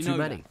because I've got too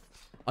many.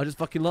 I just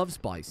fucking love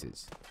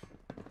spices.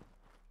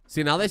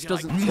 See, now this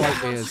doesn't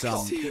strike me as,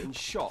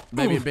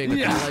 maybe it being a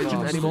dual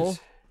agent anymore.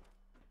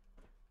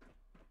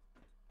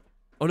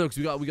 Oh no,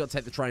 because we got to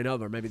take the train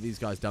over. Maybe these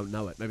guys don't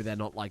know it. Maybe they're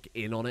not, like,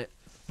 in on it.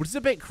 But it's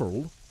a bit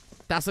cruel.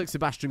 That's like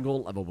Sebastian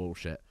Gaunt level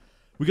bullshit.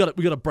 We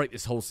gotta break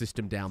this whole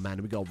system down, man,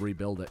 and we gotta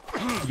rebuild it.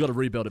 We gotta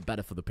rebuild it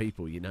better for the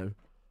people, you know? And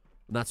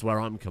that's where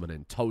I'm coming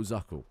in. Toe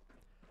Zuckle.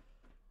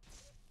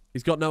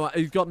 He's got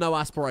no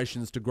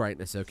aspirations to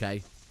greatness,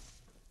 okay?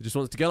 He just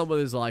wants to get on with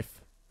his life,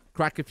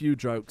 crack a few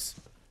jokes,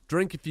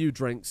 drink a few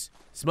drinks,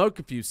 smoke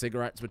a few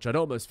cigarettes, which I'd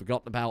almost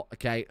forgotten about,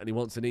 okay? And he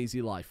wants an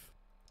easy life.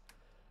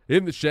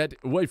 In the shed,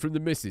 away from the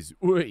missus.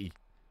 Whee!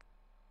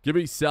 Give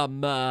me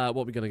some, what are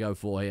we going to go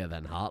for here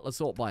then, Hart? Let's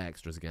sort by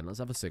extras again. Let's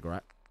have a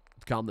cigarette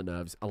to calm the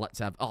nerves. And let's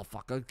have, oh,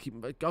 fuck, I've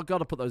got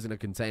to put those in a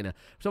container.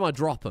 Every time I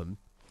drop them,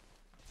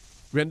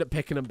 we end up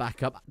picking them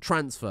back up.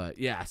 Transfer,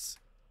 yes.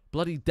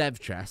 Bloody dev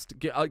chest.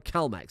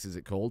 Calmex, is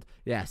it called?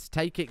 Yes,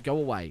 take it, go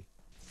away.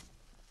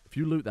 If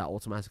you loot that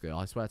automatically,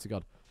 I swear to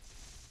God.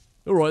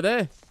 All right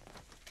there.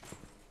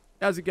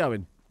 How's it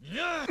going?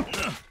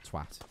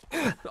 Twat.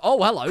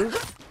 Oh, hello.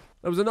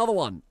 There was another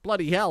one.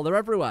 Bloody hell, they're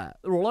everywhere.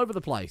 They're all over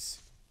the place.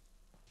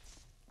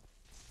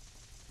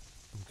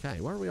 Okay,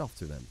 where are we off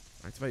to then?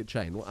 Activate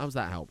chain. How's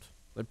that helped?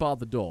 They barred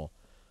the door.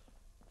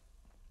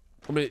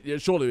 I mean,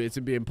 surely it's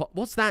being...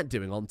 What's that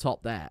doing on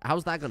top there?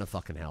 How's that going to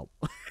fucking help?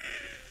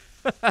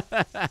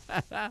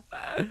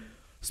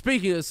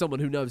 Speaking as someone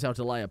who knows how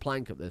to lay a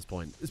plank at this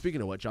point,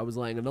 speaking of which, I was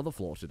laying another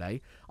floor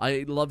today.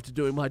 I loved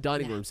doing my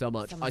dining room so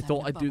much, I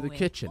thought I'd do the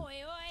kitchen.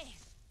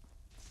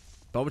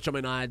 By which I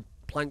mean I had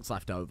planks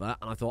left over,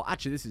 and I thought,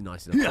 actually, this is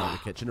nice enough to do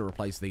the kitchen and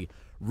replace the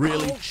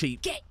really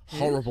cheap,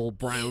 horrible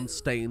brown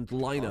stained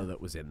lino that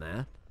was in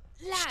there.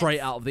 Straight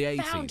out of the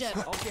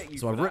 80s.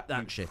 So I ripped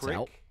that shit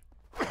out.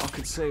 I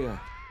can see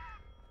her.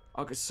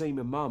 I can see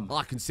my mum.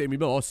 I can see me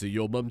mum. I see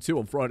your mum too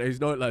on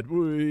Friday's night, lad.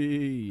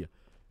 Whee!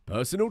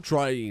 Personal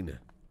train.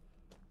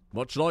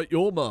 Much like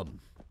your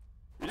mum.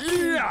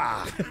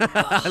 Yeah!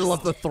 I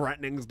love the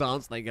threatening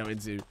stance they go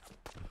into.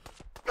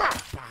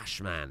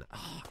 Bash, man.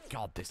 Oh,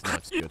 God, this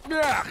knife's good.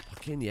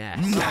 Fucking yes.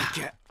 I'll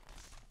get...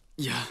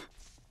 Yeah.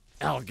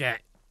 I'll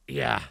get...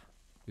 Yeah.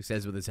 He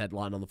says with his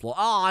headline on the floor.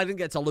 Oh, I didn't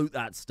get to loot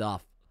that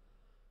stuff.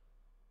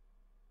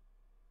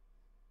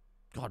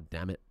 God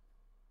damn it.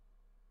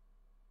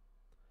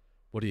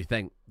 What do you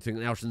think? Do you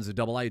think Nelson's a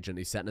double agent?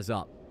 He's setting us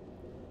up.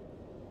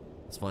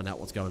 Let's find out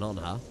what's going on,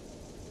 huh?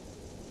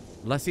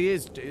 Unless he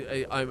is.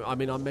 I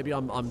mean, maybe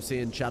I'm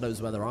seeing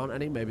shadows where there aren't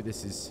any. Maybe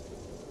this is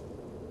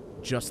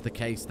just the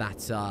case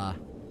that,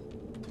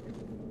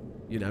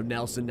 you know,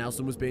 Nelson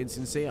was being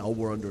sincere. Oh,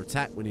 we're under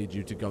attack. We need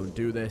you to go and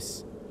do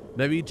this.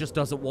 Maybe he just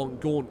doesn't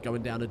want Gaunt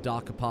going down a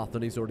darker path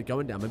than he's already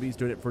going down. Maybe he's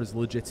doing it for his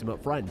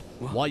legitimate friend.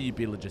 Why you'd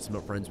be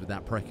legitimate friends with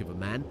that prick of a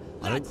man,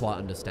 I don't quite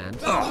understand.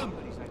 I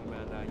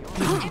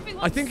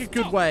think a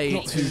good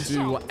way to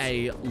do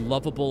a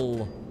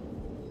lovable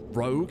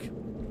rogue,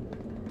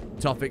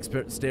 tough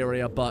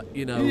exterior, but,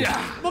 you know, I'm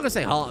not going to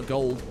say heart of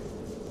gold,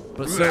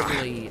 but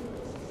certainly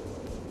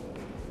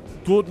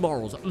good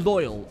morals,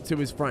 loyal to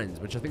his friends,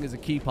 which I think is a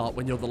key part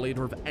when you're the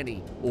leader of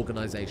any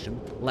organization,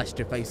 lest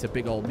you face a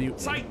big old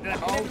mutiny.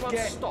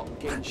 Stop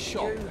getting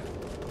shot.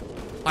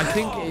 I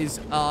think is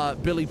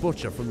Billy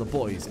Butcher from The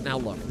Boys. Now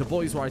look, The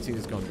Boys writing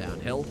has gone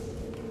downhill.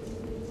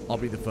 I'll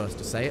be the first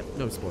to say it.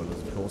 No spoilers,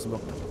 of course. I'm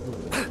not going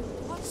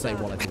to say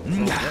what I think is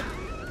wrong with it.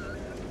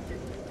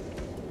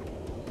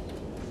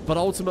 But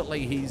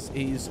ultimately, he's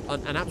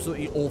an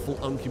absolutely awful,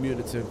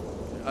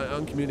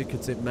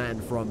 uncommunicative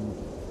man from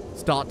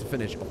start to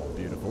finish. Oh,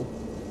 beautiful.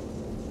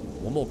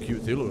 One more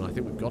cute Zulu, and I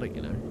think we've got it,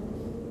 you know.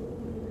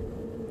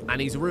 And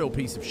he's a real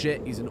piece of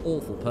shit. He's an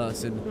awful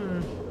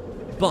person.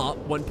 But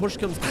when push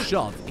comes to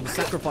shove, he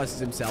sacrifices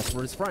himself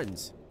for his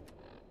friends.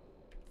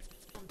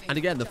 And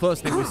again, the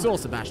first thing we saw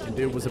Sebastian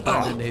do was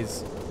abandon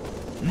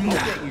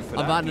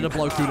a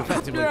bloke who'd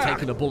effectively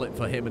taken a bullet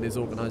for him and his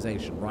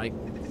organization, right?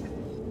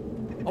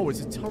 Oh,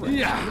 it's a turret.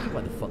 I wonder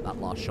where the fuck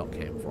that last shot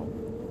came from.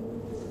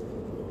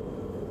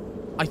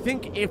 I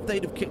think if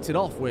they'd have kicked it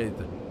off with,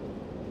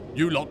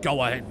 you lot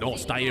go ahead and I'll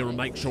stay here and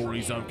make sure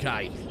he's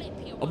okay.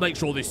 I'll make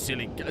sure this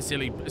silly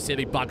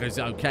bugger's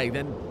okay,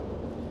 then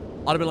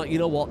I'd have been like, you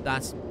know what,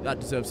 that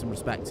deserves some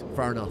respect.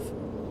 Fair enough.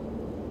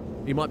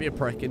 He might be a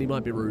prick and he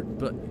might be rude,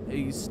 but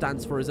he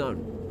stands for his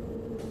own.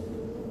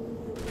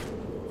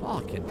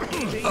 Fucking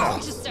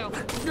Jesus.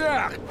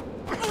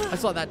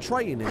 That's like that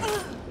train in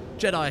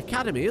Jedi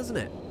Academy, isn't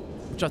it?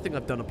 Which I think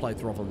I've done a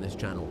playthrough of on this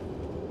channel.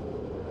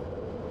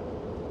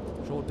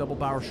 Short double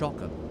barrel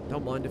shotgun.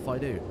 Don't mind if I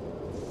do.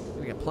 We're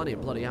gonna get plenty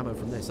of bloody ammo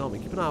from this, aren't we?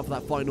 Keep an eye out for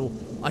that final,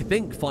 I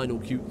think, final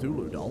cute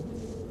Zulu doll.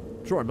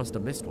 I'm sure I must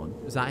have missed one.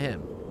 Is that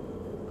him?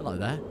 Hello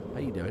there. How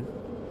you doing?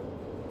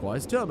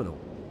 Requires terminal.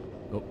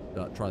 Oh,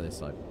 try this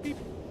side. Beep.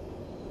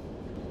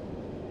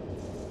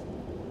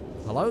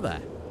 Hello there.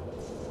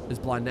 It's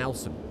Blind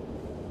Nelson.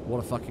 What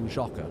a fucking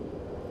shocker.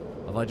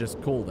 Have I just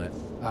called it?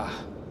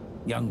 Ah,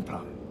 young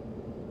plum.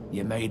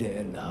 You made it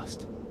at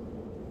last.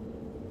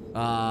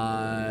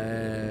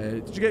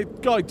 Did you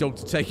get guide dog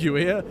to take you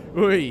here?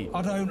 Whee!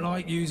 I don't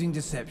like using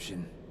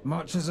deception,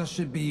 much as I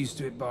should be used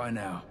to it by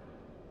now.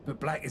 But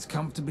Black is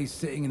comfortably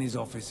sitting in his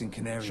office in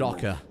Canary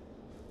Shocker. Wharf.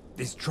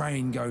 This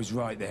train goes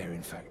right there,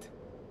 in fact.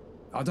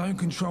 I don't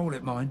control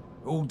it, mine.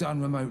 All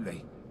done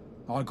remotely.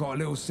 I got a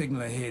little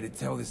signaler here to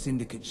tell the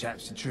syndicate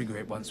chaps to trigger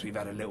it once we've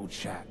had a little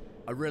chat.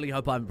 I really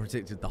hope I haven't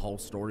predicted the whole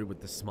story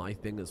with the Smythe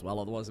thing as well,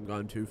 otherwise I'm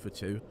going 2 for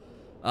 2.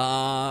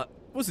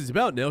 What's this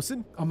about,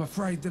 Nelson? I'm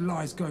afraid the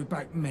lies go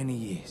back many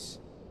years.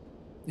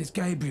 It's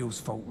Gabriel's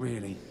fault,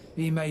 really.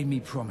 He made me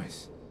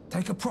promise.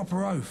 Take a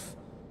proper oath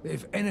that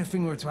if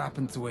anything were to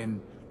happen to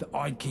him, that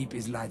I'd keep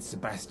his lad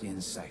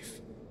Sebastian safe.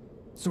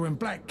 So when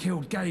Black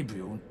killed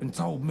Gabriel and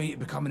told me to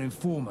become an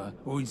informer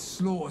or he'd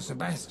slaughter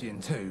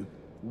Sebastian too,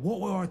 what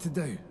were I to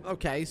do?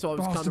 Okay, so I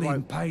was Bastard kind even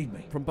of paid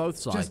me. from both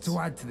sides. Just to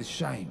add to the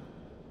shame.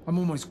 I'm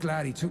almost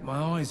glad he took my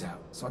eyes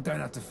out, so I don't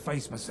have to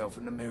face myself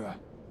in the mirror.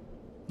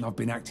 I've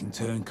been acting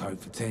turncoat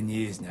for 10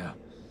 years now,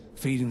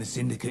 feeding the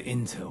syndicate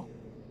intel,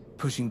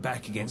 pushing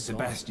back against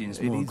Sebastian's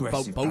more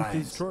aggressive both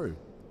plans. is true.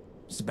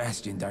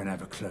 Sebastian don't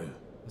have a clue.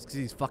 That's because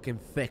he's fucking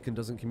thick and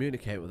doesn't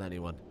communicate with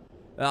anyone.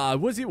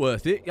 Was it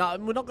worth it? Yeah,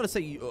 we're not going to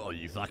say, oh,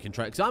 you fucking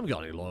tricks. I haven't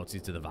got any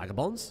loyalty to the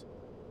Vagabonds.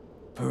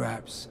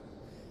 Perhaps.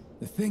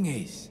 The thing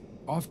is,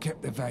 I've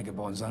kept the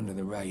Vagabonds under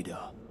the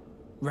radar,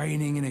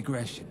 reigning in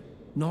aggression,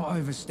 not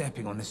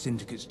overstepping on the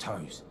syndicate's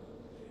toes.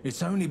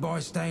 It's only by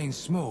staying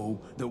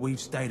small that we've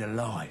stayed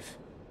alive.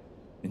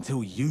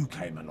 Until you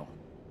came along.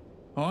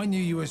 I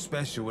knew you were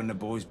special when the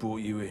boys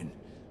brought you in,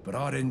 but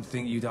I didn't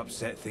think you'd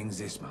upset things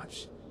this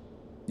much.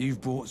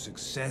 You've brought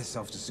success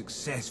after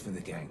success for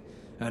the gang.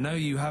 I know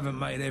you haven't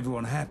made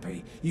everyone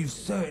happy. You've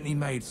certainly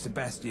made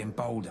Sebastian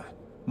bolder,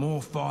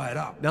 more fired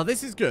up. Now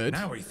this is good.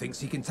 Now he thinks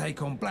he can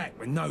take on Black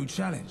with no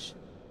challenge.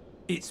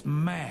 It's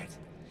mad.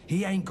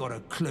 He ain't got a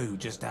clue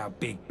just how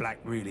big Black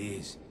really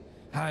is.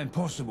 How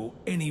impossible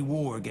any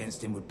war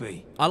against him would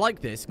be. I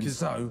like this, because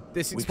so,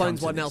 this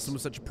explains why Nelson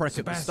was such a prick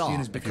at the start. Sebastian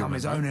has become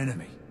his own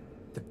enemy.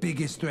 The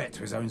biggest threat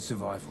to his own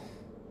survival.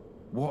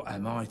 What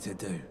am I to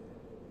do?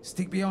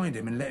 Stick behind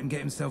him and let him get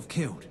himself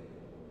killed?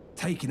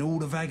 Taking all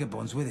the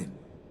Vagabonds with him?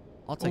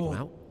 I'll take him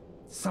out.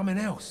 Something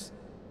else?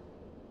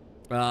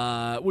 What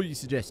are you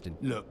suggesting?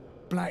 Look,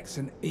 Black's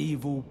an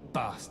evil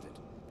bastard.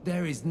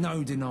 There is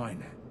no denying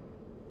that.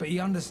 But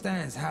he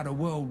understands how the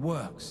world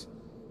works.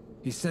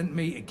 He sent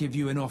me to give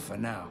you an offer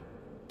now.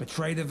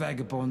 Betray the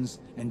Vagabonds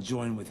and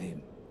join with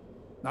him.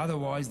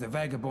 Otherwise, the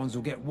Vagabonds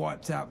will get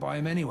wiped out by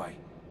him anyway.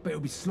 But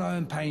it'll be slow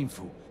and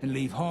painful and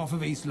leave half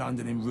of East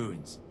London in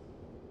ruins.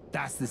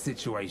 That's the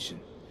situation.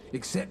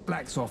 Accept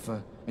Black's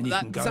offer and you can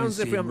go and see him. That sounds as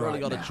if we haven't really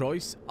right got now. a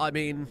choice. I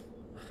mean,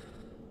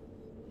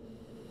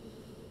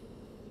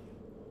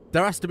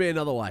 there has to be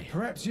another way.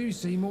 Perhaps you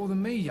see more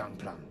than me, young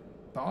Plum.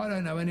 But I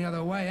don't know any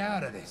other way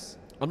out of this.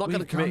 I'm not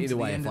going to commit either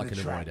way if I I can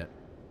avoid it.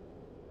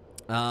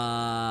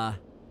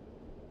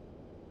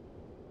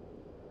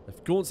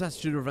 If Gaunt's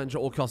attitude of revenge at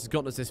all costs has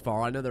gotten us this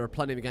far, I know there are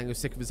plenty of the gang who are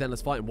sick of his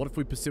endless fighting. What if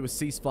we pursue a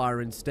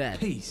ceasefire instead?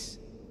 Peace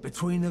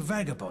between the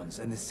Vagabonds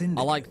and the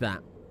Syndicate. I like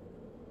that.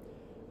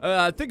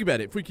 Think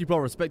about it. If we keep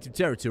our respective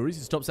territories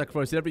and stop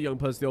sacrificing every young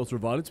person to the altar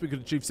of violence, we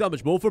could achieve so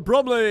much more for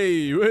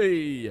Bromley!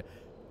 Whee!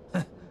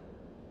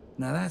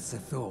 Now that's a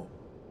thought.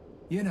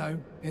 You know,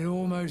 it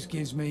almost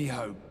gives me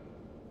hope.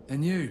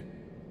 And you?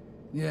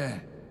 Yeah.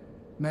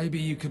 Maybe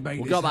you could make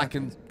We'll this go back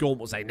happen. and Gaunt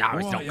will say, no,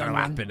 it's not going to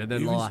happen, and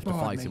then You we'll have to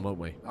inspired fight me. him, won't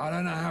we? I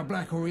don't know how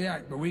Black will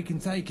react, but we can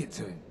take it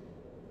to him.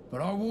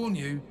 But I warn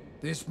you,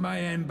 this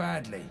may end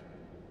badly.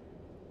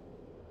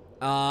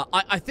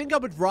 I think I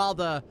would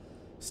rather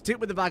stick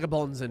with the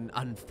Vagabonds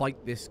and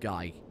fight this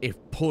guy if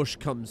push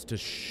comes to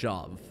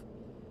shove.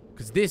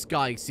 Because this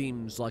guy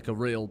seems like a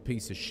real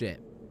piece of shit.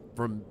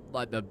 From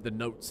like the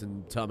notes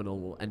and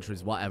terminal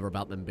entries, whatever,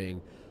 about them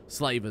being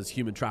slavers,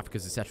 human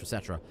traffickers, etc.,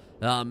 etc.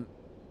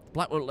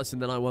 Black won't listen,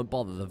 then I won't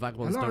bother. The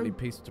Vagabonds don't need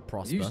peace to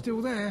prosper. You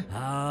still there?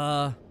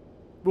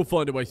 We'll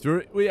find a way through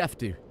it. We have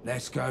to.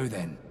 Let's go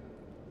then.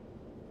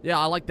 Yeah,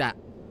 I like that.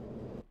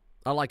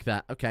 I like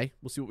that. Okay,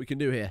 we'll see what we can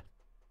do here.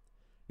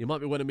 You might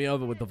be winning me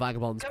over with the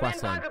Vagabonds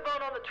questline.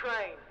 Vagabond on the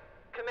train.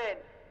 Come in.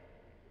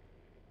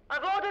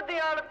 I've ordered the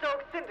Isle of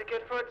Dogs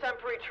Syndicate for a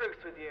temporary truce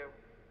with you.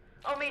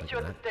 I'll meet you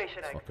at the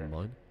station exit. Fucking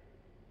mine.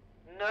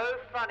 No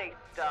funny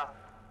stuff.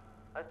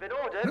 I've been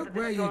ordered Look to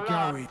where visit you your go.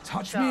 last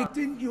Touch me. chance.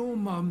 Didn't your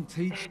mum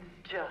teach?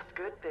 It's just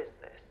good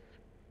business.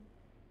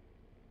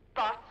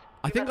 But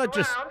I think I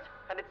just... around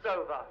and it's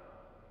over.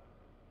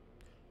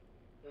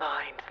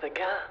 Mind the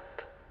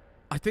gap.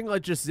 I think I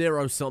just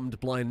zero-summed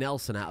Blind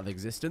Nelson out of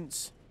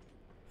existence.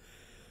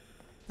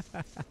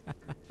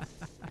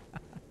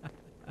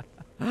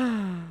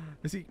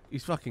 Is he?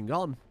 He's fucking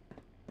gone.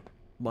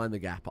 Mind the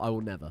gap. I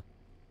will never.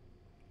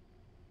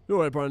 You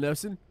alright, Brian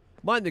Nelson?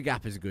 Mind the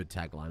gap is a good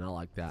tagline. I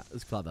like that.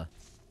 It's clever.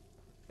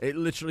 It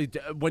literally,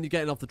 when you're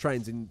getting off the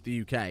trains in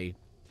the UK, it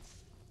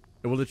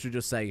will literally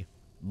just say,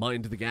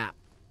 mind the gap.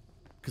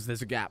 Because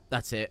there's a gap.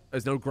 That's it.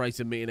 There's no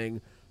greater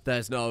meaning.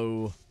 There's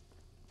no...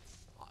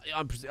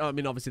 I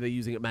mean, obviously they're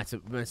using it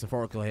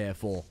metaphorical here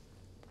for,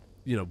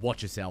 you know,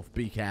 watch yourself,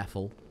 be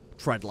careful,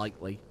 tread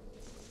lightly.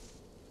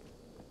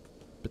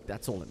 But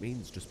that's all it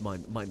means. Just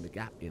mind the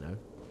gap, you know.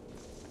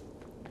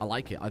 I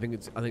like it. I think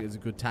it's a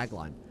good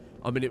tagline.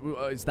 I mean,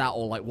 it's that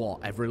or like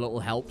what? Every little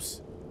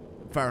helps.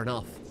 Fair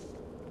enough.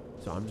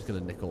 So I'm just gonna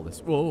nick all this.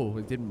 Whoa!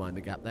 It didn't mind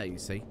the gap there. You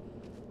see.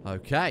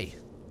 Okay.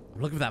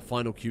 I'm looking for that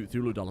final cute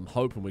Thulu doll. I'm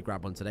hoping we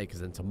grab one today,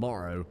 because then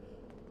tomorrow,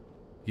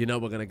 you know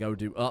we're going to go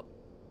do...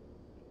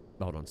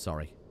 Hold on,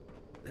 sorry.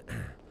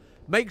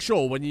 Make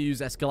sure when you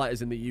use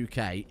escalators in the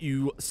UK,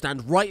 you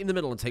stand right in the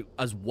middle and take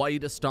as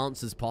wide a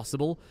stance as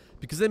possible.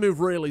 Because they move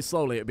really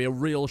slowly. It'd be a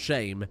real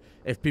shame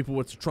if people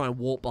were to try and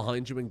walk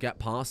behind you and get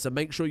past. So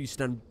make sure you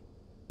stand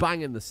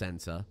bang in the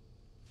center.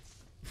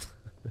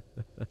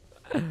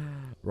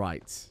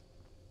 Right.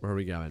 Where are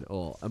we going?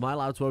 Oh, am I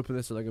allowed to open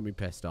this or they're going to be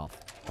pissed off?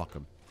 Fuck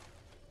them.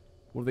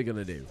 What are they going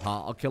to do?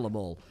 I'll kill them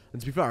all.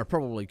 And to be fair, I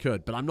probably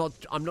could, but I'm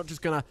not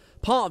just going to...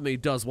 Part of me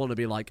does want to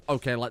be like,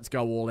 okay, let's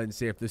go all in,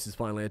 see if this is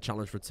finally a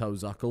challenge for Toe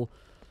Zuckle.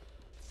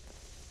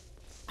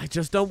 I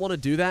just don't want to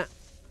do that.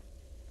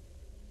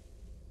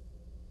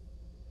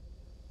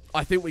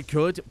 I think we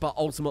could, but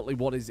ultimately,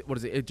 what is it?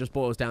 It just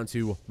boils down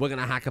to, we're going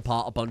to hack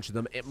apart a bunch of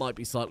them. It might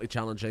be slightly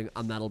challenging,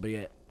 and that'll be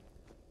it.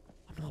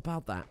 I'm not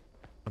about that.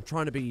 I'm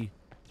trying to be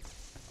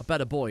a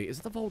better boy. Is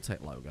it the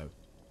Voltec logo?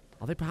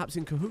 Are they perhaps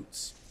in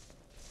cahoots?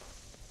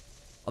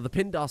 Are the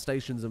Pindar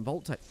stations and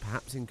Voltec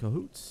perhaps in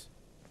cahoots?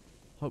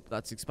 Hope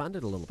that's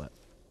expanded a little bit.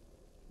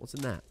 What's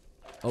in that?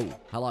 Oh,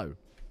 hello.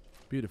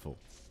 Beautiful.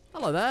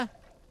 Hello there.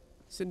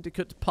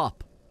 Syndicate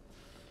pup.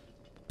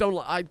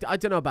 I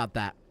don't know about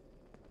that.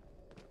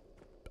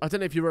 I don't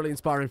know if you're really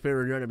inspiring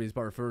fear in your enemies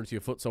by referring to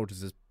your foot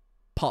soldiers as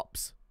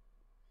pups.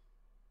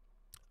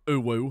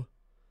 Ooh-woo.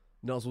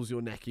 Nuzzles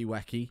your necky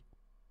wacky.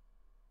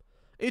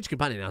 Each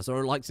companion has their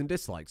own likes and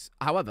dislikes.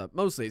 However,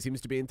 mostly it seems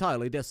to be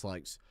entirely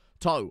dislikes.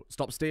 Toe,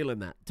 stop stealing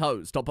that.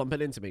 Toe, stop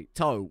bumping into me.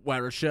 Toe,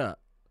 wear a shirt.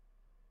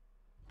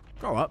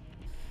 Grow up.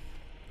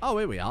 Oh,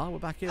 here we are. We're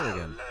back here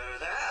again. Hello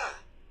there.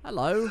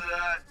 Hello.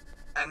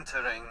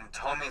 Entering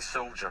Tommy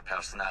Soldier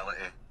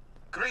personality.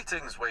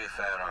 Greetings,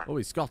 Wayfarer. Oh,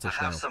 he's Scottish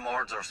I have now. some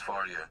orders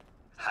for you.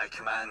 High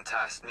Command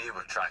tasked me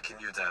with tracking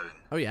you down.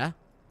 Oh, yeah?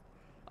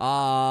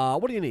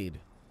 What do you need?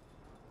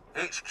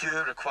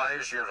 HQ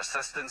requires your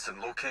assistance in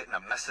locating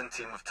a missing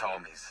team of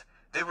Tommies.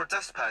 They were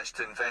dispatched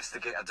to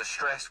investigate a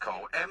distress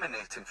call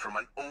emanating from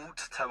an old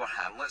Tower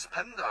Hamlets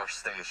Pindar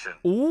station.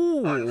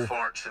 Ooh.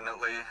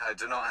 Unfortunately, I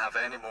do not have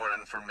any more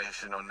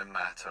information on the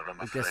matter,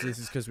 I'm I afraid. guess this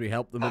is because we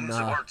helped them in Mum's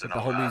a word and the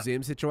all whole that.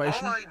 museum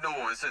situation. All I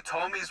know is that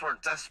Tommies were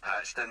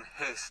dispatched in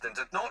haste and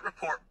did not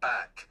report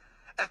back.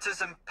 It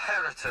is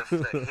imperative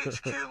that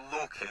HQ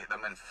locate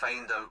them and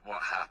find out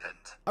what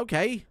happened.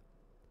 Okay.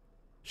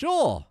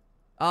 Sure.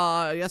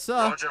 Yes, sir.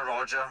 Roger,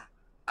 Roger.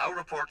 I'll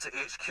report to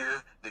HQ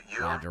that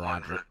you're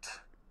en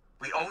route.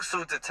 We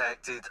also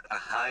detected a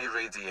high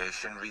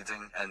radiation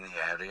reading in the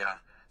area,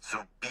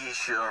 so be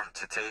sure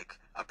to take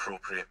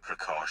appropriate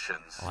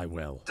precautions. I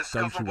will.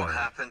 Discover Don't you what worry.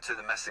 happened to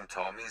the missing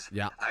Tommies.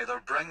 Yeah.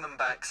 Either bring them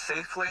back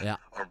safely, Yeah.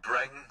 or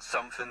bring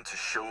something to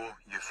show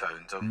you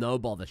found them. No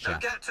bother, Now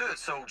chef. get to it,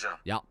 soldier.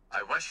 Yeah.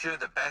 I wish you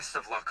the best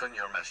of luck on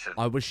your mission.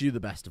 I wish you the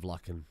best of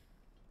luck in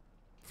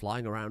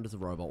flying around as a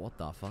robot. What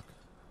the fuck?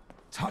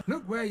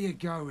 Look where you're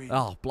going.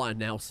 Oh, Blind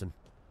Nelson.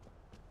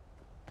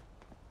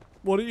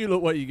 Why don't you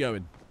look where you're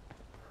going?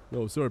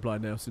 Oh, sorry,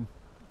 Blind Nelson.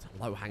 It's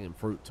a low-hanging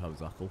fruit, Toe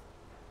Zuckle.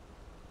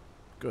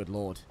 Good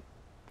lord.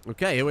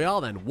 Okay, here we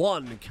are then.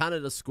 1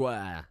 Canada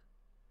Square.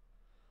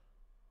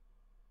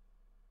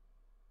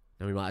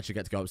 Now we might actually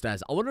get to go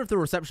upstairs. I wonder if the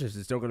receptionist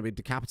is still going to be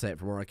decapitated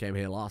from where I came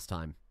here last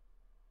time.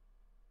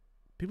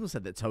 People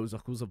said that Toe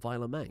Zuckle's a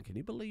violent man. Can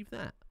you believe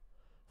that?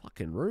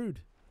 Fucking rude.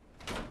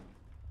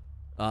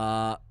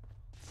 Hello?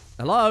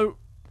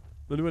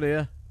 Anyone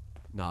here?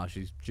 Nah,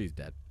 she's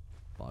dead.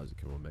 Why is it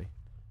killing me?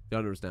 The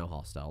owner is now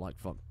hostile. Like,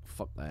 fuck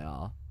they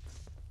are.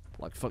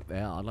 Like, fuck they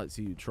are. I'd like to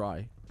see you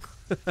try.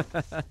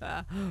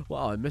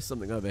 Wow, I missed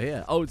something over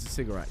here. Oh, it's a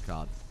cigarette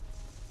card.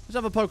 Let's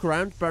have a poke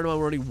around. Bear in mind,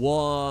 we're only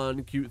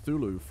 1 cute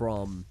Thulu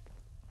from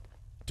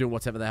doing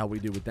whatever the hell we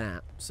do with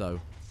that.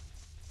 So,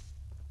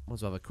 might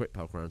as well have a quick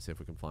poke around, see if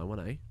we can find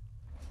one, eh?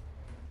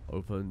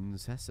 Open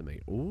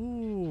sesame.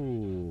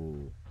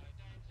 Ooh.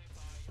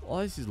 Oh,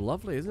 this is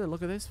lovely, isn't it?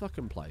 Look at this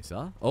fucking place,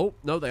 huh? Oh,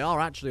 no, they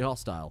are actually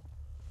hostile.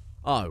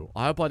 Oh,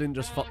 I hope I didn't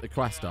just fuck the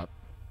quest up.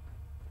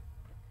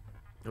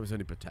 It was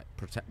only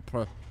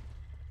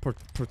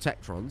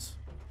Protectrons.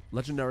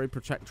 Legendary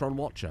Protectron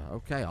Watcher.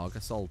 Okay, I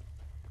guess I'll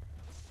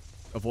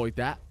avoid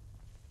that.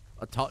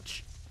 A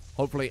touch.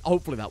 Hopefully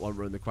that won't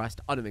ruin the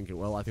quest. I don't think it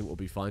will. I think we'll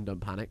be fine. Don't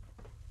panic.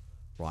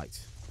 Right.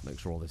 Make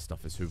sure all this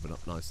stuff is hoovered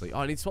up nicely. Oh,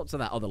 I need spots of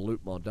that other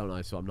loot mod, don't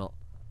I? So I'm not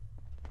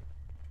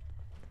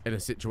in a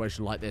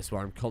situation like this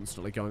where I'm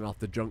constantly going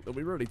after junk that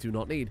we really do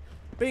not need.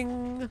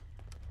 Bing!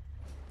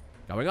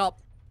 Going up.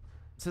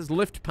 It says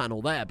lift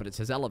panel there, but it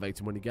says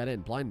elevator when you get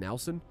in. Blind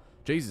Nelson?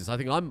 Jesus, I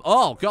think I'm...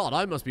 Oh, God,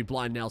 I must be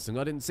Blind Nelson.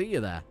 I didn't see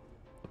you there.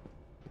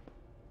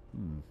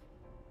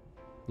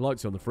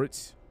 Lights on the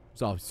fritz.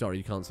 So, sorry,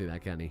 you can't see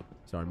that, can you?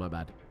 Sorry, my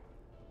bad.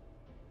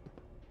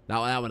 That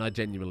one I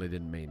genuinely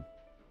didn't mean.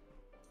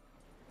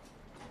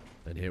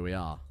 And here we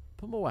are.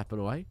 Put my weapon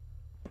away.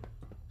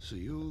 So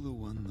you're the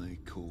one they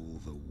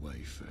call the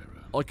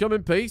Wayfarer. I come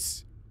in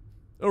peace.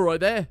 All right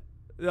there.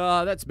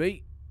 That's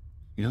me.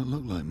 You don't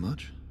look like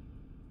much.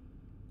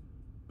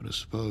 But I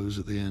suppose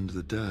at the end of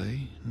the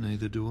day,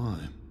 neither do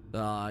I.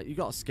 You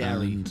got a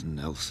scary... And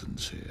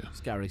Nelson's here.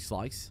 Scary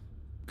slice.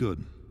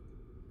 Good.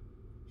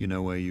 You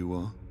know where you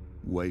are?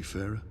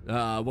 Wayfarer?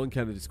 1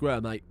 Kennedy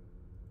Square, mate.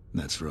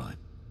 That's right.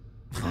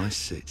 I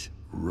sit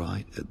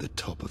right at the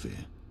top of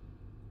here.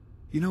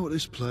 You know what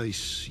this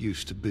place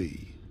used to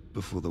be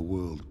before the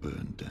world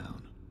burned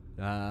down?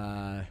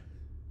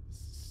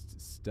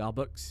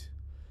 Starbucks?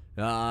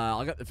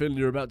 I got the feeling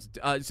you're about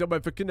to...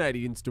 somewhere for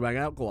Canadians to hang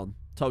out. Go on.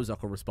 Toe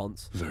Zuckle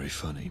response. Very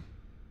funny.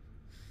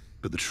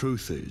 But the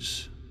truth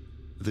is,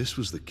 this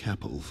was the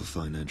capital for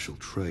financial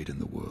trade in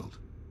the world.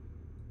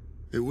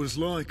 It was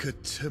like a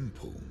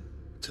temple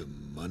to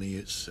money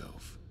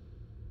itself.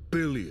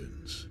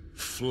 Billions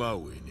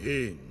flowing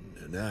in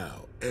and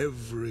out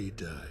every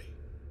day.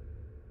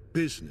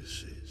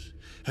 Businesses,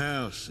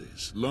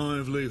 houses,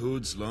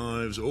 livelihoods,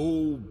 lives,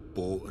 all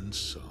bought and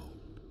sold.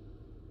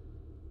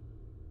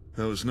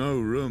 There was no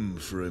room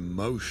for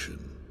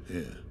emotion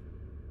here.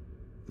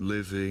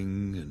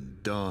 Living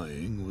and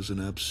dying was an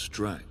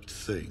abstract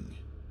thing.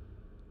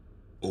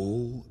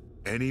 All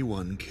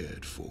anyone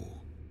cared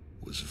for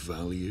was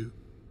value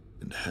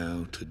and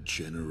how to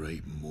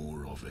generate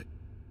more of it.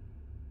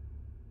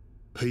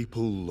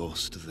 People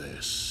lost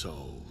their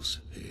souls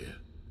here,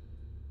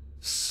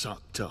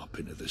 sucked up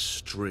into the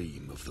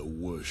stream of the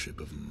worship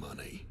of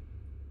money.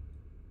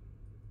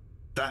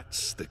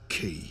 That's the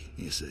key,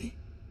 you see.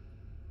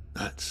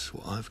 That's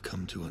what I've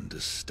come to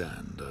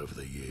understand over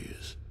the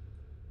years.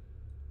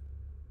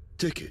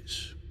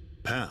 Tickets,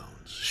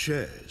 pounds,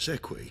 shares,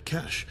 equity,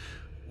 cash,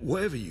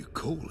 whatever you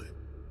call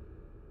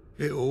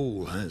it, it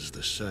all has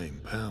the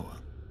same power.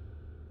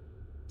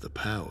 The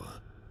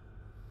power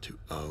to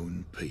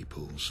own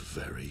people's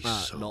very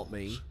souls. Not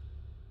me.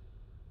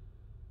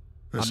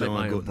 That's how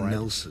I got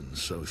Nelson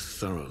so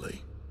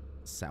thoroughly.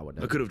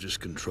 Sourdough. I could have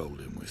just controlled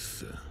him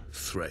with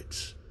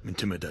threats,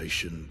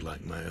 intimidation,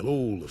 blackmail,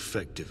 all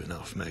effective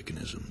enough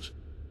mechanisms.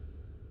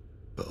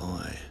 But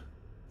I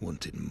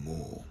wanted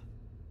more.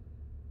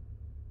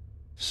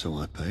 So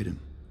I paid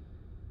him.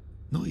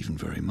 Not even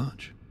very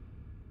much.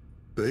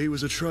 But he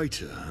was a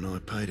traitor, and I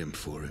paid him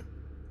for it.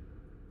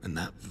 And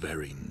that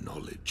very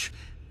knowledge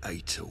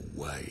ate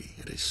away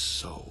at his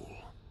soul,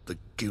 the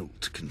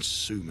guilt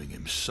consuming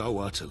him so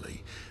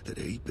utterly that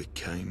he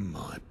became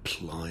my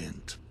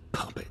pliant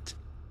puppet.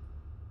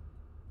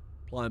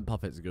 Pliant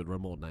Puppet's a good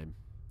remote name.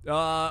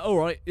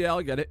 Alright, yeah,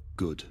 I get it.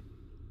 Good.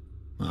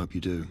 I hope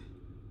you do.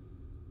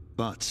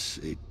 But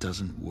it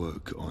doesn't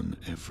work on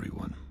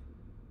everyone.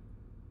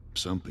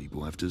 Some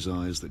people have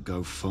desires that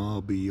go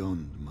far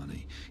beyond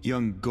money.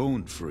 Young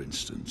Gaunt, for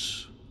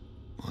instance,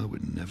 I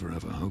would never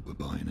have a hope of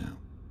buying out.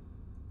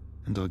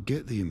 And I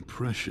get the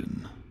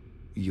impression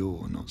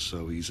you're not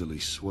so easily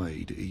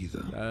swayed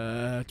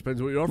either.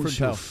 Depends what you're offering, What's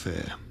your pal.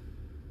 fare,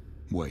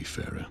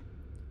 Wayfarer?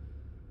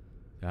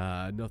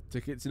 No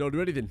tickets, no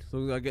do anything. As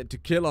long as I get to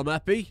kill, I'm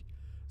happy.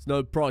 It's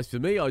no price for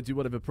me. I do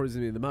whatever pleases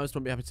me the most.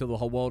 Won't be happy till the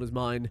whole world is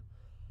mine.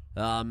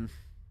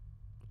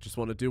 Just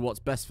want to do what's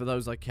best for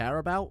those I care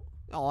about.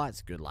 Oh,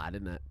 that's a good lad,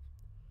 isn't it?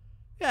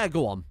 Yeah,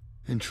 go on.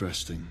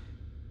 Interesting.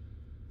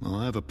 Well,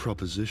 I have a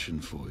proposition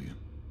for you.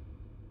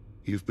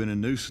 You've been a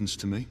nuisance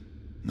to me.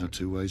 No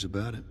two ways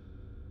about it.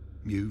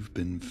 You've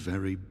been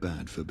very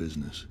bad for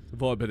business.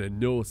 Have I been a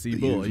naughty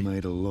But boy? you've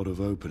made a lot of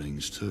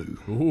openings too.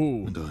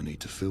 Ooh. And I need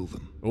to fill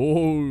them.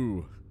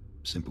 Oh.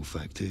 Simple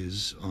fact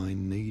is, I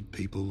need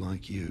people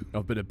like you.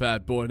 I've been a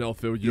bad boy and I'll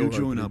fill your You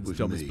join up openings, with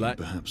Thomas me, Black.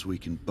 perhaps we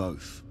can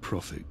both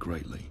profit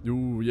greatly.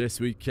 Ooh, yes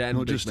we can,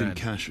 Not big just man. in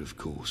cash, of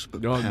course,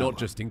 but No, power, not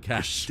just in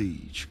cash.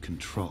 prestige,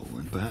 control,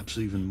 and perhaps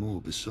even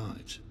more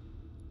besides.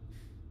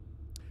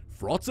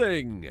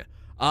 Frotting.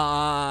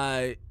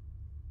 I'm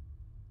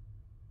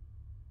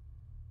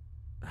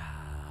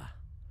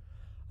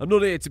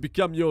not here to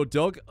become your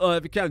dog. I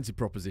have a counter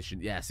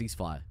proposition. Yeah,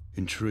 ceasefire.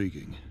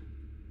 Intriguing.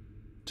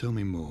 Tell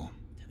me more.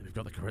 We've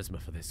got the charisma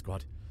for this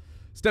squad.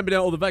 Stamping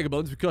out all the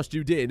vagabonds will cost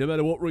you dear, no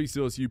matter what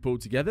resource you pull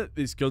together.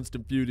 This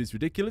constant feud is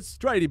ridiculous.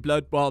 Trading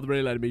blood while the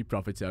real enemy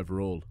profits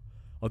overall.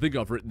 I think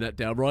I've written that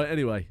down right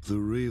anyway. The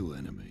real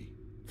enemy?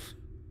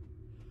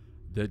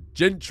 The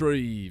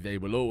gentry. They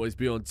will always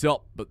be on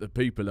top, but the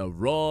people are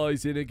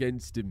rising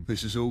against him.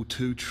 This is all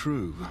too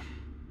true.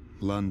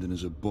 London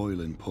is a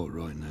boiling pot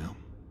right now.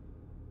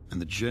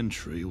 And the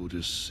gentry will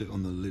just sit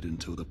on the lid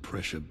until the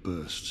pressure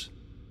bursts.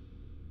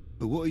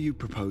 But what are you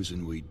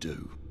proposing we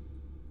do?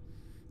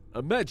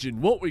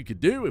 Imagine what we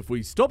could do if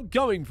we stopped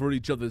going for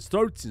each other's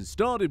throats and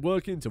started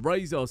working to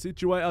raise our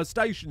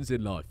stations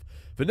in life.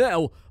 For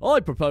now, I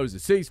propose a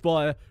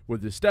ceasefire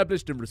with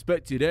established and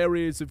respected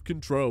areas of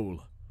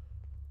control.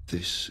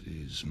 This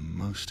is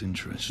most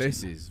interesting.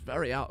 This is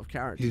very out of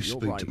character. You You're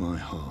speak right. to my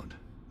heart,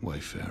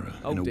 Wayfarer,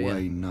 Oh, in a dear.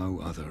 way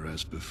no other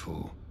has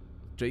before.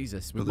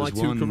 Jesus, with But my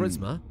there's two one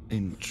charisma.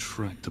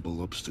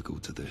 intractable obstacle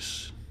to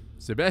this.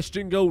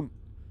 Sebastian Gaunt.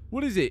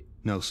 What is it?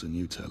 Nelson,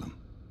 you tell him.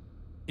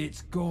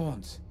 It's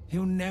Gaunt.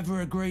 He'll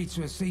never agree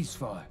to a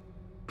ceasefire.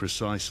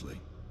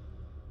 Precisely.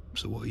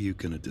 So what are you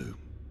gonna do?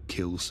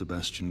 Kill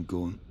Sebastian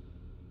Gaunt?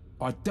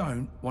 I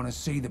don't want to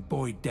see the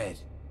boy dead.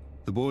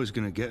 The boy's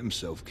gonna get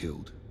himself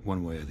killed,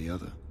 one way or the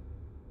other.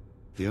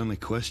 The only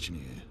question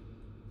here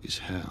is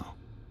how.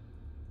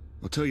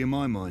 I'll tell you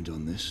my mind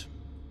on this.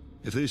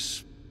 If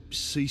this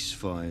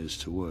ceasefire is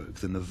to work,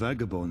 then the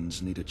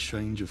Vagabonds need a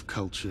change of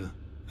culture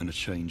and a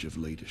change of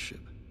leadership.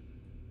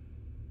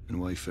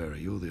 And Wayfarer,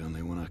 you're the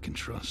only one I can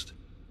trust.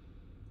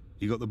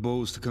 You got the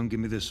balls to come give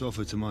me this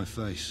offer to my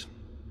face.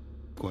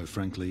 Quite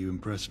frankly, you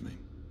impress me.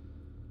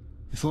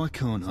 If I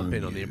can't own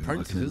you,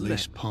 I can at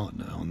least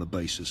partner on the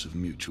basis of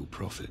mutual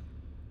profit.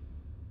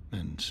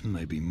 And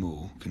maybe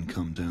more can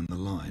come down the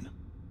line.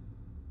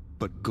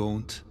 But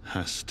Gaunt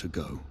has to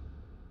go.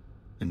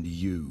 And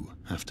you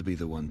have to be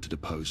the one to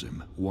depose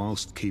him,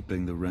 whilst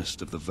keeping the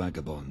rest of the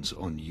Vagabonds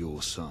on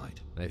your side.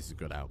 This is a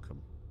good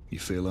outcome. You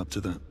feel up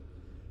to that?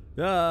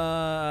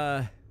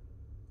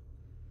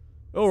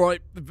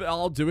 Alright,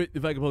 I'll do it. The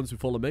Vagabonds will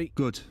follow me.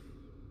 Good.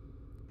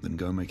 Then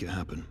go make it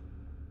happen.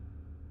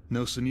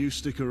 Nelson, you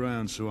stick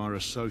around so our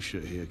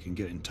associate here can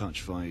get in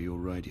touch via your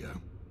radio.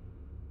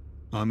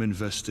 I'm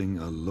investing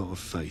a lot of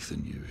faith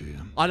in you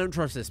here. I don't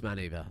trust this man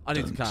either. I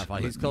need to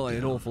clarify. He's clearly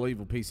an awful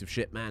evil piece of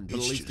shit man, but at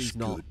least he's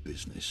not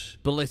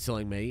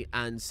belittling me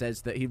and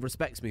says that he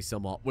respects me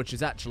somewhat, which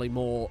is actually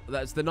more...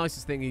 That's the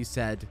nicest thing he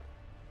said.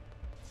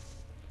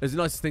 It's the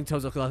nicest thing Toe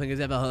Zuckle I think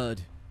has ever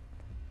heard.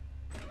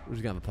 We're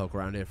just going to have a poke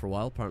around here for a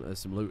while. Apparently there's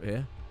some loot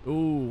here.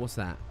 Ooh, what's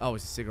that? Oh,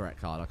 it's a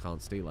cigarette card. I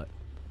can't steal it.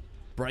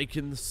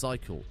 Breaking the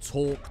cycle.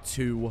 Talk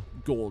to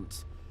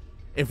Gaunt.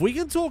 If we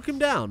can talk him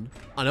down,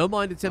 I don't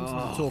mind attempting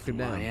to talk him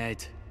down. My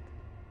head.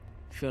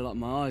 I feel like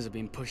my eyes are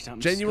being pushed out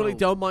my Genuinely skull.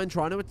 don't mind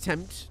trying to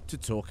attempt to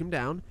talk him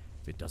down.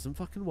 If it doesn't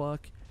fucking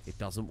work, it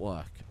doesn't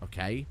work,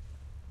 okay?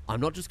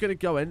 I'm not just going to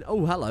go in.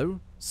 Oh,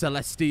 hello,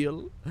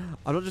 Celestial.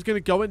 I'm not just going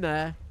to go in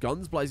there.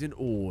 Guns blazing.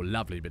 Oh,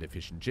 lovely bit of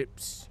fish and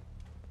chips.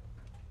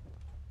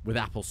 With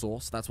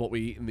applesauce. That's what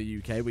we eat in the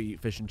UK. We eat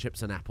fish and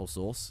chips and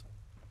applesauce.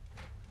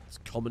 It's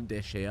a common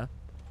dish here.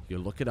 You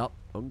look it up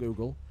on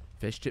Google.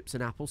 Fish, chips,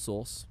 and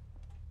applesauce.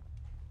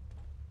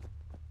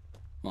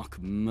 I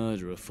could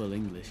murder a full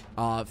English.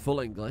 Full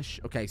English.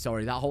 Okay,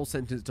 sorry. That whole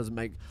sentence doesn't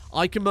make...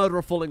 I can murder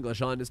a full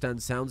English. I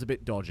understand sounds a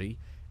bit dodgy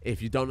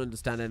if you don't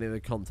understand any of the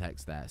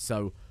context there.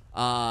 So,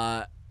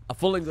 a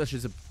full English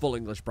is a full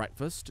English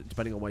breakfast.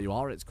 Depending on where you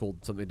are, it's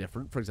called something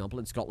different. For example,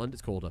 in Scotland,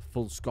 it's called a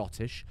full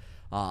Scottish.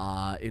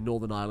 In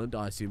Northern Ireland,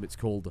 I assume it's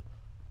called...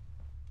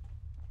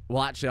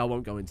 Well, actually, I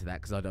won't go into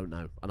that because I don't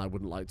know. And I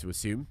wouldn't like to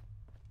assume.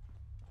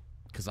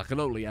 Because I can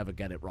only ever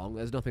get it wrong.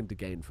 There's nothing to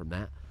gain from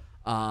that.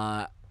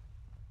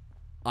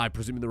 I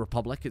presume in the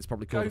Republic, it's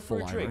probably called a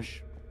full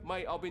Irish.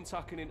 Mate, I've been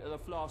tucking into the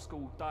flask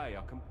all day.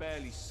 I can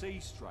barely see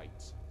straight.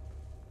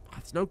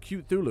 It's no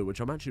cute Thulu,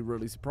 which I'm actually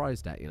really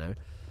surprised at, you know.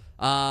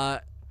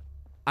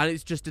 And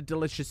it's just a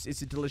delicious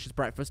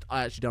breakfast.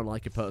 I actually don't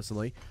like it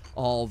personally.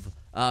 Of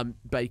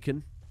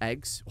bacon,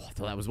 eggs. Oh, I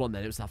thought that was one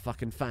then. It was that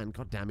fucking fan.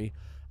 God damn you.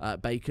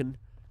 Bacon,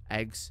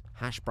 eggs,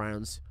 hash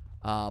browns,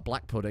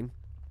 black pudding,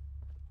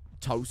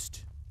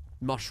 toast,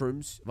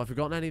 mushrooms. Have I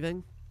forgotten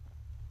anything?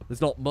 There's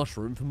not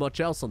mushroom for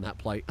much else on that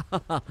plate.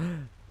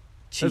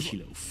 Cheeky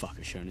little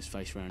fucker showing his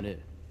face around here.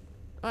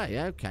 Oh,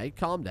 yeah, okay.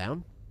 Calm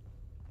down.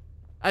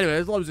 Anyway,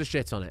 there's loads of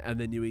shit on it, and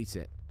then you eat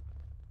it.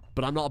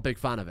 But I'm not a big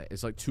fan of it.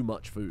 It's like too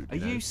much food. Are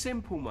you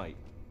simple, mate?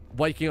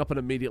 Waking up and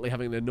immediately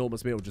having an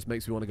enormous meal just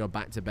makes me want to go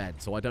back to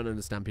bed. So I don't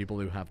understand people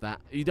who have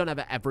that. You don't have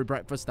it every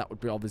breakfast. That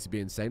would obviously be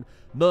insane.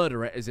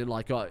 Murder it as in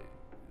like you're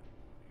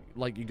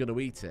going to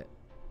eat it.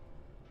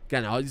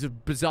 Again, it's a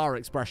bizarre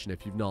expression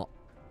if you've not.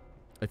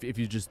 If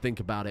you just think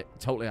about it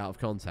totally out of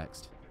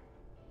context.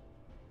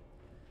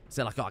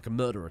 Say like, oh, I can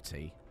murder a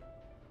tea.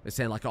 They're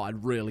saying like, oh, I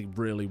really,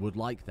 really would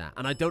like that.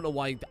 And I don't know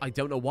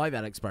why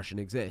that expression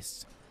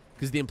exists.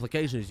 Because the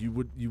implication is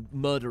you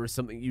murder is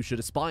something you should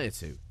aspire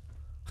to.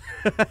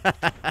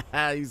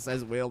 He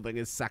says wielding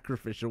his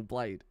sacrificial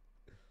blade.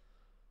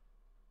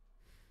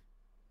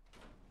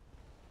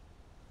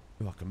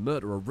 Oh, I can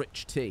murder a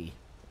rich tea.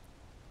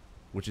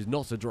 Which is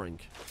not a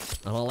drink.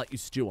 And I'll let you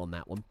stew on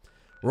that one.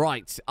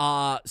 Right,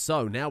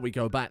 so now we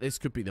go back. This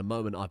could be the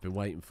moment I've been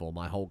waiting for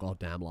my whole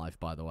goddamn life,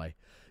 by the way.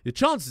 Your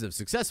chances of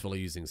successfully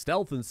using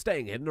stealth and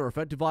staying hidden are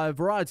affected by a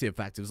variety of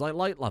factors like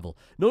light level,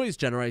 noise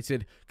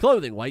generated,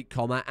 clothing weight,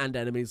 comma, and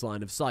enemy's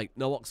line of sight.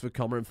 No Oxford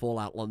comma in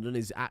Fallout London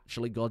is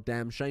actually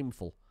goddamn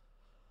shameful.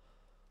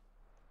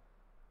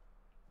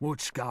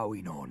 What's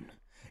going on?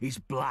 Is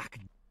Black...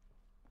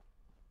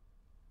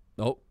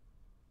 Oh.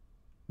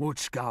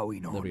 What's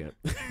going on? There we go.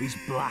 Is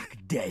Black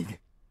dead?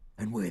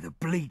 And where the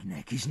bleed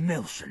neck is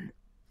Nelson.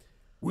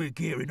 We're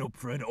gearing up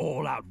for an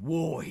all-out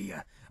war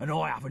here, and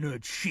I haven't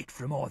heard shit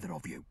from either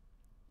of you.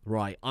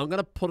 Right, I'm going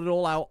to put it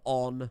all out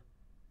on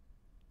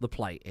the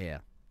plate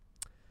here.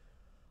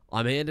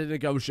 I'm here to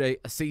negotiate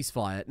a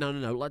ceasefire. No,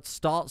 let's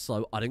start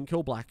slow. I didn't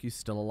kill Black, he's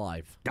still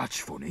alive. That's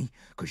funny,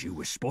 because you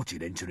were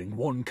spotted entering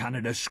One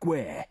Canada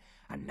Square,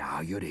 and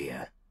now you're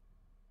here.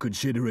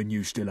 Considering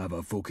you still have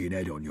a fucking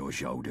head on your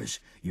shoulders,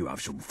 you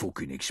have some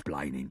fucking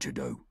explaining to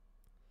do.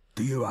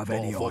 Do you have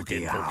any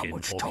idea how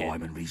much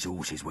time and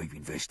resources we've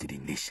invested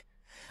in this?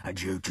 And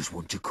you just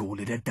want to call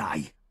it a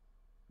day?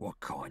 What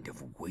kind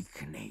of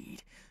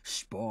weak-kneed,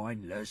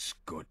 spineless,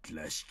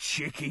 gutless,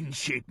 chicken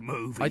shit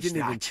move is I didn't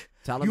even that?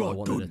 tell him You're I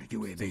wanted done, a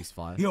you hear me?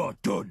 ceasefire. You're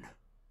done.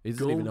 He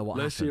doesn't even know what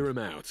let's happened. hear him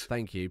out.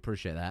 Thank you,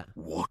 appreciate that.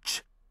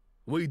 What?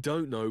 We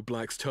don't know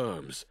Black's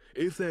terms.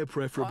 If they're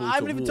preferable I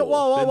to haven't even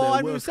war, then I they're haven't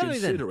even worth said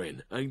anything.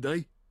 considering, ain't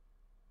they?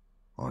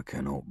 I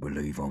cannot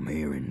believe I'm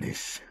hearing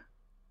this.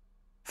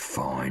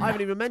 Fine. I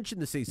haven't even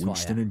mentioned the ceasefire.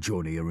 Winston and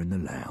Johnny are in the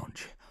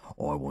lounge.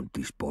 I want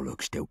this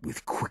bollocks dealt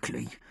with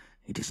quickly.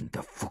 It isn't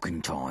the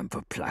fucking time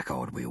for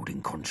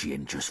placard-wielding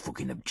conscientious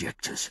fucking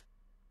objectors.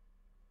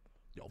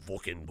 Yo,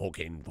 fucking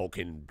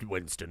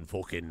Winston,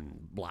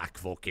 fucking Black,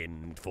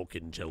 fucking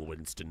Jill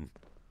Winston.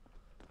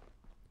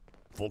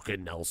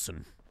 Fucking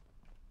Nelson.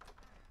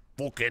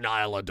 Fucking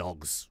Isle of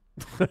Dogs.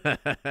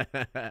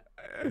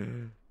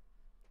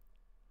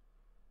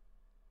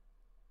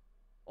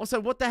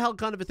 Also, what the hell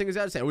kind of a thing is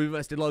that to say? We've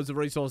invested loads of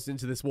resources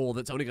into this war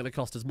that's only going to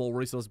cost us more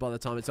resources by the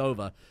time it's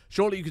over.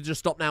 Surely you could just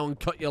stop now and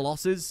cut your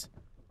losses?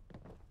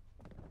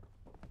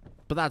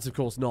 But that's, of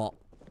course, not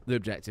the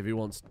objective. He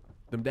wants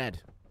them dead.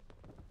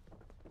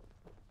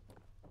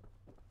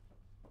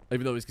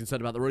 Even though he's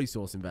concerned about the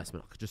resource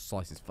investment. I could just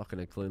slice his fucking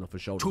head clean off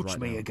his shoulders Touch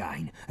right me now.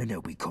 again, and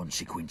there'll be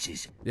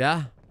consequences.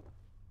 Yeah?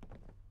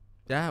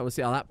 Yeah, we'll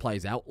see how that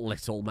plays out,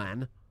 little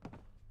man.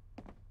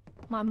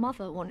 My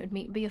mother wanted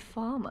me to be a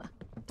farmer,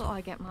 but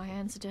I get my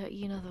hands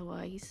dirty in other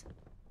ways.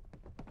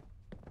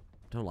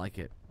 Don't like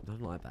it.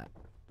 Don't like that.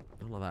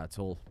 Don't like that at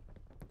all.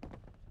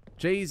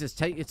 Jesus,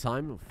 take your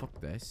time. Oh,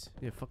 fuck this.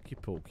 Yeah, fuck your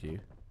pork, you.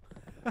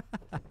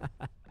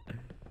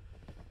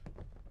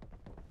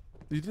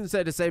 You didn't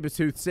say to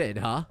saber-toothed Sid,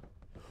 huh?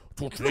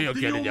 Touch me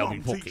again and there'll be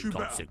fucking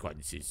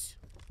consequences.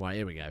 Right,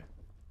 here we go.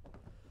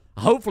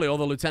 Hopefully all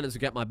the lieutenants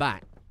will get my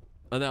back.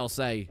 And they'll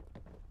say,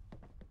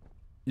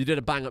 you did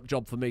a bang-up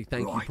job for me.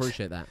 Thank you.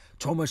 Appreciate that.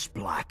 Thomas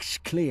Black's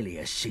clearly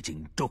a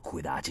sitting duck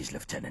without his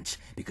lieutenants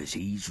because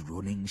he's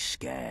running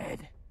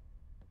scared.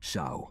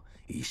 So,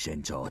 he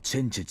sent our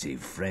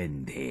tentative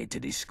friend here to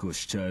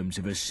discuss terms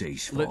of a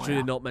ceasefire.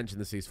 Literally not mention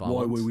the ceasefire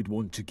Why once. we would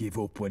want to give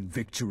up when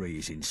victory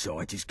is in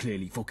sight is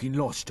clearly fucking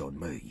lost on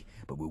me.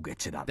 But we'll get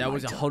to that There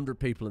was later. 100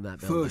 people in that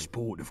building. First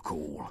port of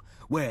call.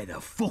 Where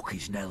the fuck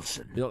is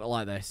Nelson? You're not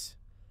like this.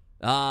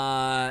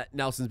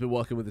 Nelson's been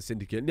working with the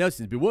Syndicate.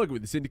 Nelson's been working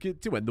with the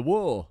Syndicate to end the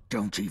war.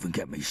 Don't even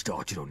get me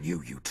started on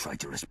you, you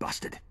traitorous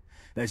bastard.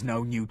 There's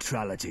no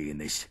neutrality in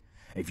this.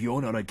 If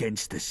you're not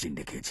against the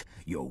Syndicate,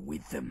 you're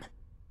with them.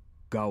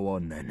 Go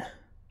on then.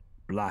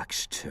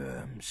 Black's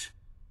terms.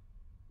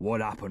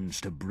 What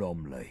happens to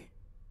Bromley?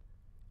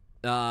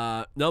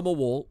 No more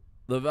wall.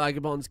 The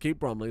Vagabonds keep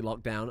Bromley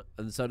locked down,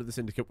 and so do the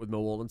Syndicate with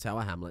Millwall and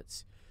Tower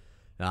Hamlets.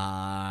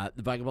 The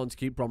Vagabonds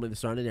keep Bromley in the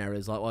surrounding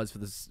areas, likewise for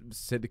the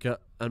Syndicate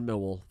and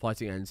Millwall.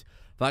 Fighting ends.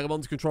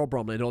 Vagabonds control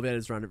Bromley and all the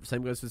areas around it.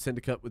 Same goes for the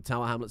Syndicate with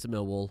Tower Hamlets and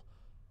Millwall.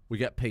 We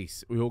get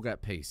peace. We all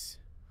get peace.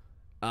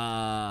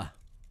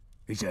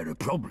 Is there a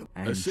problem?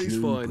 A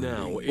ceasefire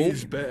now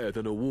is better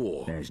than a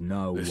war. There's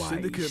no way The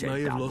Syndicate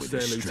may have lost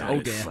their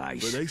lieutenants,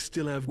 but they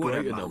still have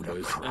greater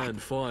numbers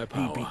and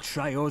firepower. He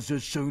betray us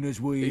as soon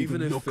as we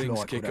Even if look things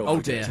like kick we're off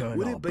about to again, turn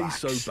would our it be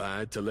so backs?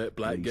 bad to let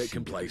Black get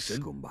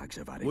complacent?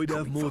 It We'd have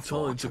coming more for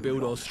far time to too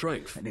build long. our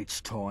strength. And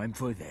it's time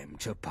for them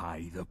to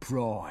pay the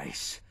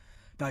price.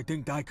 They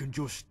think they can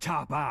just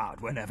tap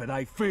out whenever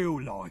they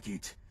feel like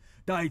it.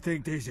 They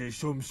think this is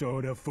some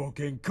sort of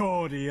fucking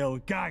cordial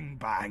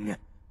gangbang.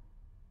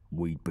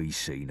 We'd be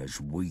seen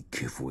as weak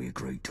if we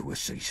agreed to a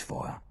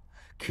ceasefire,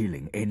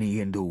 killing any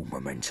and all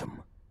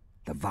momentum.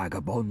 The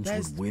Vagabonds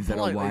would wither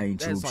away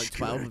into there's like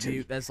 12 of obscurity.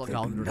 you. There's like There'd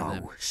 100 be of no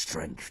them.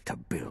 strength to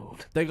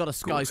build. They got a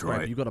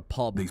skyscraper. You got a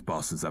pub. These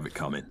bastards have it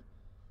coming.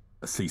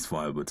 A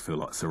ceasefire would feel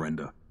like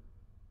surrender.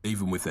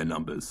 Even with their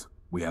numbers,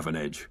 we have an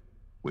edge.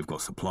 We've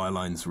got supply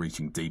lines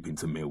reaching deep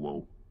into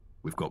Millwall.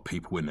 We've got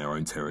people in their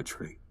own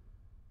territory.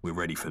 We're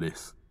ready for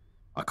this.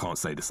 I can't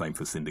say the same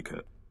for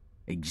Syndicate.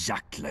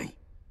 Exactly.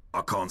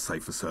 I can't say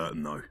for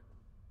certain, though.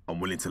 I'm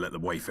willing to let the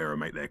Wayfarer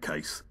make their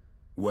case.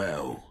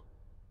 Well,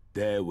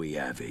 there we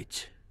have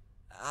it.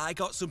 I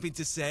got something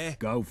to say.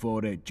 Go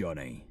for it,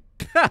 Johnny.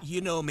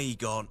 You know me,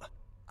 Gaunt.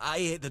 I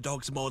hate the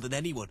dogs more than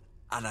anyone,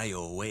 and I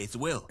always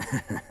will.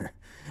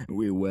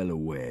 We're well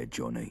aware,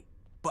 Johnny.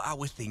 But I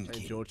was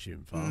thinking, your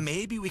tune, fast.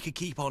 maybe we could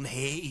keep on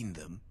hating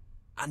them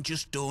and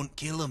just don't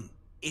kill them.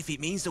 If it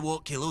means they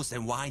won't kill us,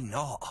 then why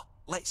not?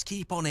 Let's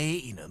keep on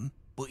hating them,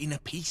 but in a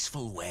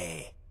peaceful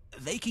way.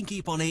 They can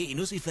keep on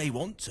hating us if they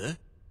want to.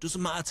 Doesn't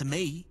matter to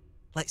me.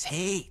 Let's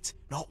hate,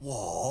 not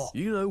war.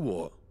 You know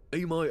what?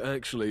 He might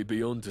actually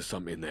be onto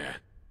something there.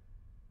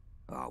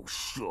 Oh,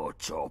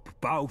 shut up,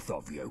 both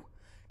of you.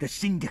 The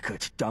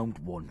Syndicate don't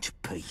want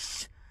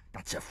peace.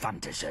 That's a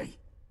fantasy.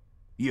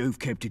 You've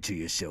kept it to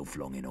yourself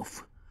long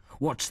enough.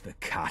 What's the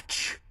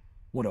catch?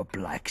 What are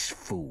Black's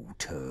full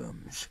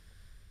terms?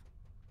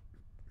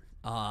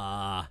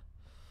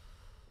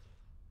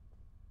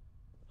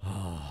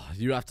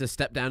 You have to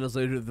step down as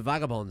leader of the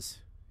Vagabonds.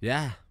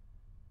 Yeah.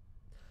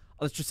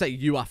 Let's just say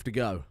you have to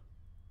go.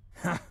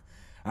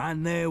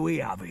 And there we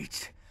have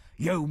it.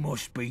 You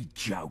must be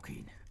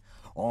joking.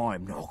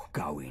 I'm not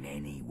going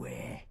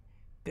anywhere.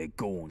 The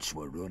Gaunts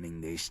were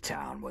running this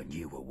town when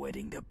you were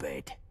wedding to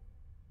bed.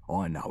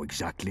 I know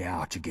exactly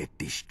how to get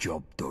this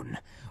job done,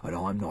 and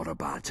I'm not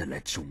about to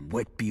let some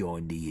wet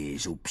behind the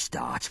ears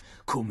upstart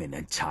come in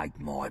and take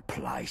my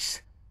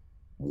place.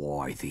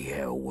 Why the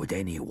hell would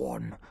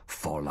anyone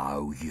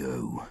follow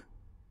you?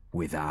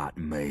 Without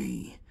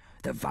me,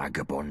 the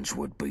Vagabonds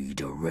would be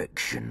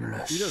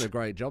directionless. You've done a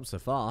great job so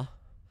far.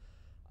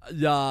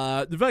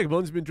 The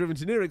Vagabonds have been driven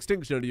to near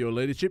extinction under your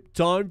leadership.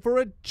 Time for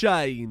a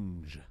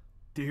change.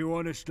 Do you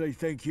honestly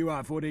think you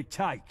have what it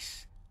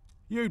takes?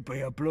 You'd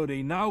be a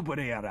bloody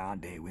nobody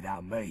around here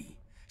without me,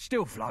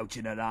 still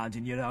floating around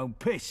in your own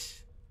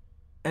piss.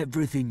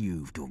 Everything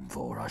you've done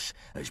for us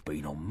has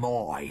been on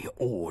my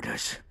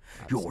orders.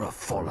 You're a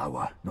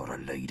follower, not a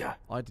leader.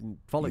 I didn't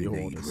follow your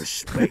orders. You need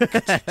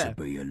respect to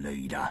be a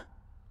leader.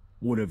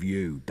 What have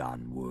you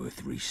done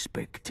worth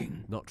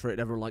respecting? Not treated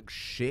everyone like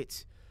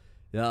shit.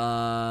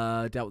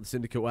 Dealt with the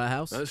Syndicate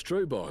warehouse. That's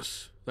true,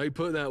 boss. They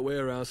put that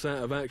warehouse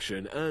out of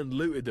action and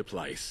looted the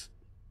place.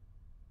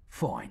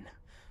 Fine.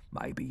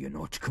 Maybe you're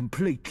not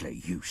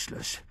completely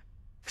useless.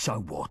 So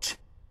what?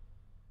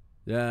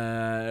 What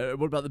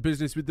about the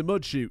business with the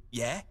mud chute?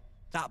 Yeah,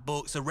 that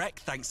boat's a wreck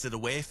thanks to the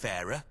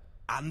Wayfarer.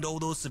 And all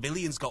those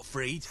civilians got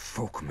freed.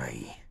 Fuck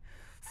me.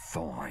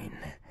 Fine.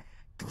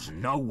 Does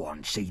no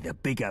one see the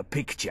bigger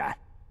picture?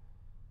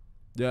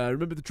 Yeah,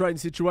 remember the train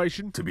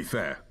situation? To be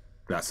fair,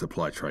 that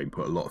supply train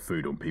put a lot of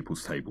food on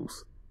people's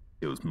tables.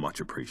 It was much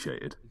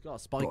appreciated. You've got a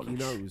spiky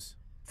nose.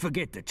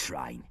 Forget the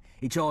train.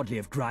 It's hardly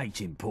of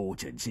great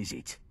importance, is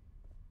it?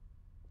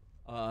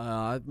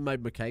 I've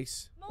made my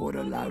case. What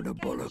a load of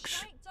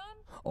bollocks.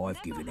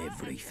 I've given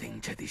everything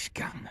to this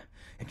gang,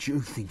 and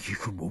you think you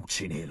can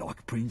waltz in here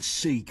like Prince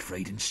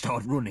Siegfried and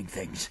start running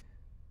things?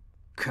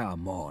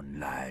 Come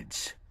on,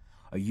 lads.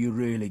 Are you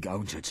really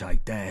going to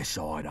take their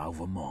side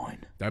over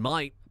mine? They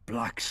might.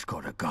 Black's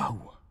gotta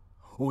go.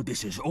 Or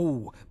this has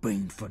all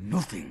been for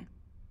nothing.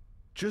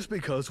 Just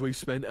because we've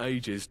spent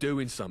ages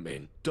doing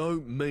something,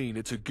 don't mean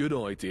it's a good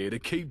idea to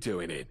keep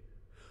doing it.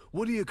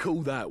 What do you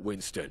call that,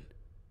 Winston?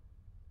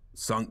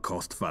 Sunk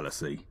cost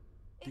fallacy.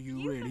 Do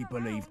you really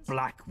believe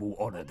Black will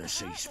honour the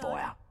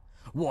ceasefire?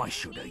 Why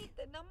should he?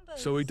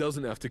 So he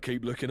doesn't have to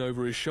keep looking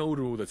over his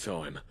shoulder all the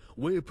time.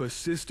 We're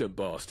persistent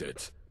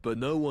bastards, but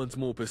no one's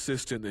more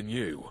persistent than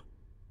you.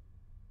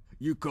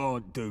 You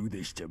can't do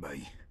this to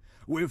me.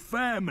 We're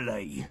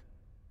family.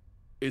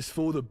 It's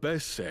for the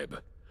best,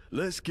 Seb.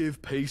 Let's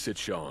give peace a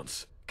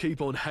chance.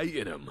 Keep on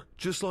hating them,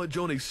 just like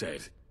Johnny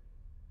said.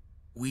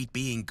 We'd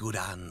be in good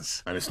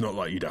hands. And it's not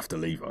like you'd have to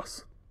leave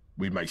us.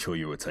 We'd make sure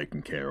you were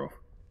taken care of.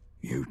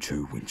 You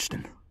too,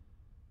 Winston.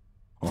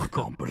 I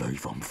can't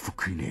believe I'm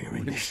fucking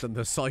hearing this. Winston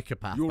the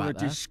psychopath. You're back a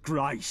there.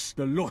 disgrace,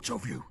 the lot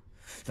of you.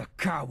 The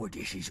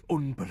cowardice is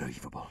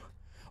unbelievable.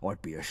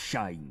 I'd be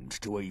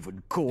ashamed to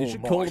even call You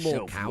should call them all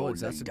myself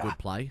cowards. your That's a leader. good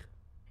play.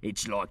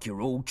 It's like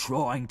you're all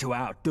trying to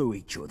outdo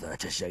each other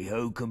to see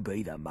who can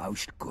be the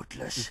most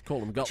gutless. Just call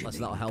them gutless.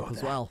 That'll help as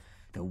Bother. well.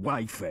 The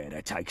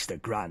Wayfarer takes the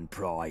grand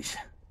prize.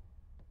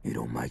 It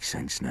all makes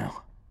sense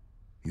now.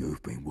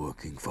 You've been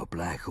working for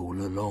Black all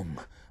along,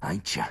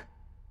 ain't you?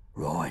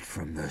 Right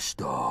from the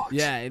start.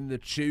 Yeah, in the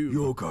tube.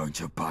 You're going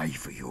to pay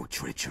for your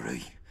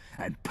treachery,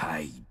 and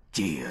pay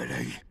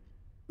dearly.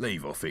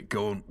 Leave off it,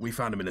 Gaunt. We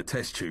found him in a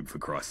test tube, for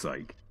Christ's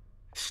sake.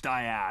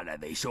 Stay out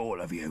of this, all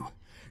of you.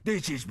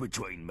 This is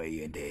between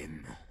me and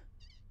him.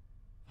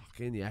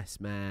 Fucking yes,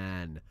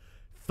 man.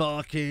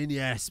 Fucking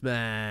yes,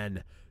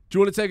 man. Do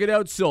you want to take it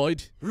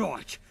outside?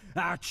 Right,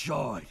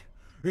 outside.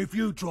 If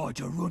you try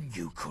to run,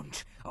 you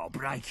cunt, I'll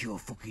break your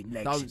fucking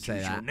legs Don't and say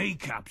use your that.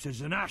 kneecaps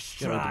as an Get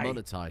ashtray.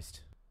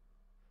 demonetized.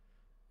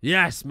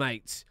 Yes,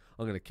 mate.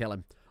 I'm gonna kill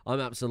him. I'm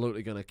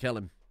absolutely gonna kill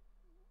him.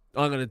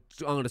 I'm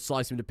gonna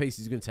slice him to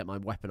pieces. He's gonna take my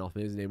weapon off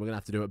me, isn't he? We're gonna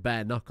have to do it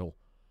bare knuckle.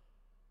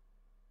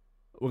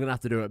 We're gonna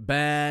have to do it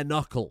bare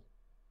knuckle.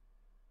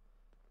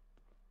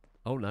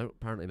 Oh no,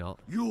 apparently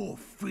not. You're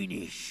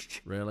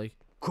finished. Really?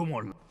 Come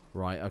on.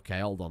 Right,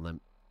 okay, hold on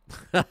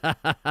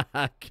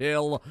then.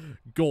 Kill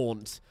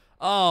Gaunt.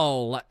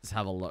 Oh, let's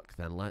have a look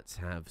then. Let's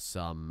have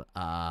some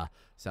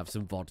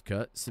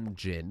vodka, some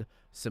gin,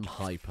 some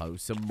hypo,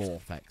 some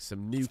Morphex,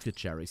 some Nuka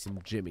Cherry, some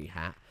Jimmy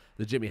Hat.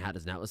 The Jimmy Hat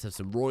is out. Let's have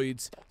some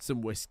Roids,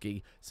 some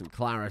whiskey, some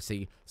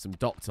Clarity, some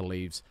Dr.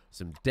 Leaves,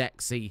 some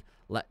Dexy.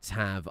 Let's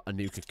have a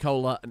Nuka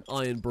Cola, an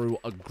Iron Brew,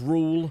 a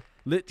Gruel.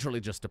 Literally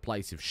just a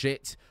place of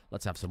shit.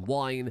 Let's have some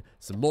wine,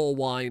 some more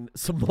wine,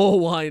 some more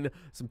wine,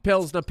 some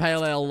Pilsner,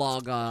 Pale Ale,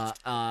 Lager,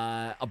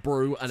 a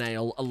brew, an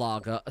ale, a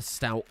lager, a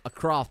stout, a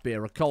craft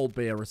beer, a cold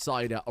beer, a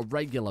cider, a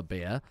regular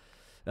beer.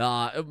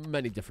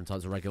 Many different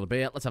types of regular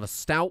beer. Let's have a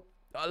stout.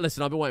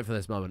 Listen, I've been waiting for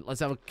this moment.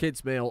 Let's have a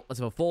kid's meal. Let's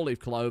have a four-leaf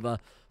clover.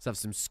 Let's have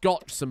some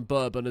scotch, some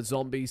bourbon, a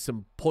zombie,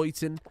 some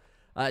poison.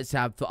 Let's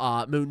have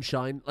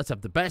moonshine. Let's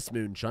have the best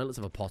moonshine. Let's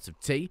have a pot of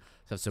tea.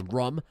 Let's have some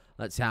rum.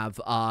 Let's have,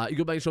 you got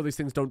to make sure these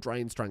things don't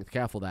drain strength.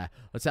 Careful there.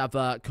 Let's have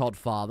cod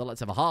father. Let's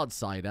have a hard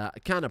cider, a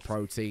can of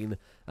protein,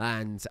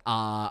 and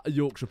a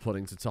Yorkshire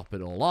pudding to top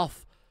it all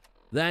off.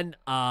 Then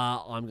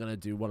I'm going to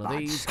do one of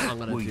these. I'm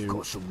going to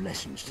do some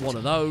lessons to one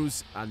of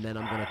those. And then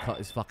I'm going to cut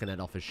his fucking head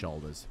off his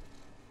shoulders.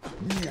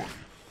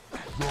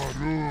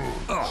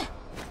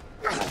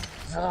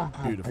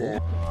 Beautiful.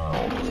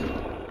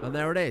 And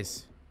there it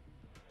is.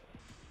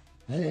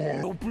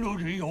 Oh,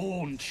 bloody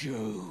haunt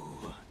you.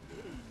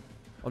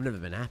 I've never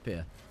been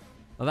happier.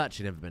 I've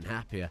actually never been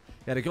happier.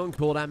 He had a gun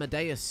called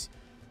Amadeus.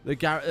 The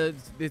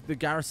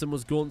garrison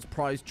was Gaunt's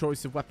prized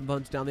choice of weapon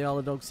punch down the Isle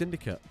of Dogs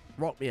Syndicate.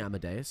 Rock me,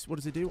 Amadeus. What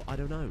does it do? I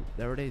don't know.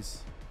 There it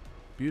is.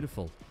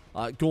 Beautiful.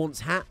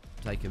 Gaunt's hat.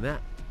 Taking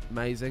that.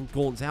 Amazing.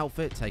 Gaunt's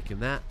outfit. Taking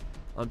that.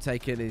 I'm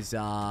taking his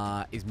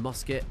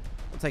musket.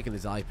 I'm taking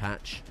his eye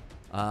patch.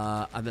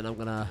 And then I'm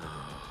gonna...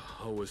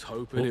 I was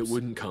hoping it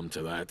wouldn't come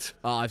to that.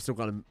 Oh, I've still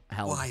got him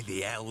held. Why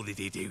the hell did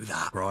he do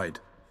that? Pride.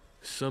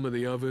 Some of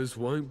the others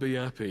won't be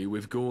happy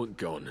with Gaunt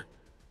gone.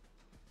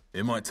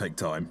 It might take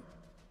time,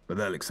 but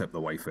they'll accept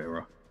the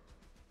Wayfarer.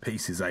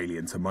 Peace is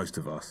alien to most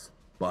of us,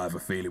 but I have a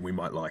feeling we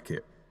might like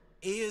it.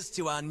 Here's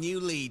to our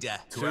new leader.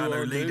 To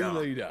our new leader.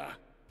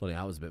 Bloody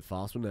hell, that was a bit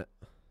fast, wasn't it?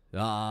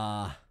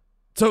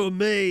 To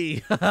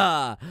me!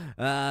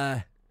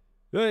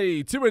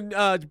 Hey,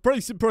 to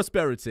peace and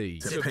prosperity.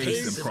 To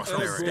peace and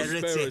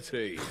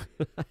prosperity.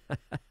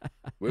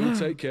 We'll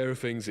take care of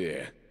things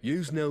here.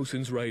 Use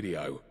Nelson's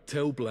radio.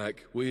 Tell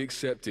Black we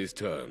accept his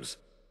terms.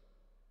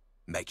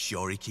 Make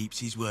sure he keeps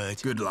his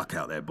word. Good luck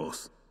out there,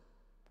 boss.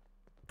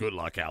 Good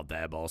luck out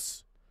there,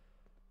 boss.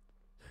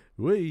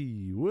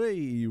 Wee.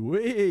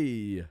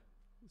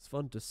 It's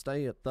fun to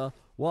stay at the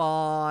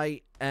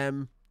YMC.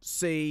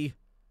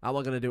 How am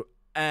I going to do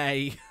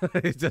A?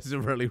 It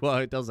doesn't really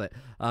work, does it?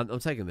 I'm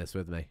taking this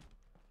with me.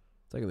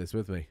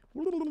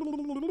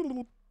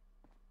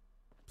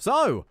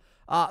 So,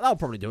 that'll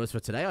probably do us for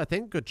today, I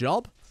think. Good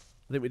job.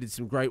 I think we did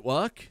some great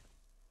work.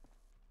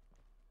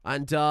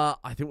 And I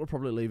think we'll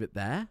probably leave it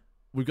there.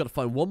 We've got to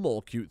find one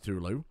more cute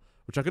Thulu,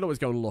 which I could always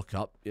go and look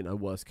up, you know,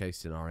 worst case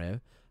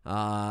scenario.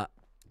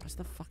 Where's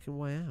the fucking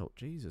way out?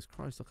 Jesus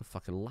Christ, like a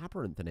fucking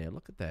labyrinth in here.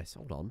 Look at this.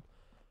 Hold on.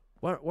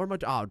 Where am I?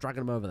 Oh,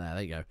 dragging him over there.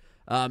 There you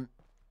go.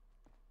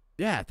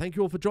 Yeah, thank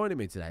you all for joining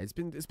me today. It's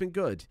been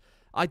good.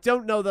 I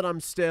don't know that I'm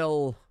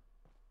still...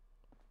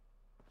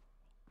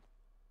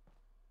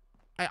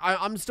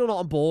 I'm still not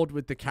on board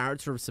with the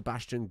character of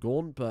Sebastian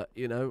Gaunt, but,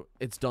 you know,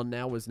 it's done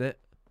now, isn't it?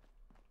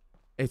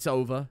 It's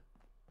over.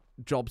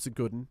 Job's a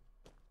good one.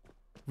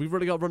 We've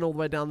really got to run all the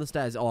way down the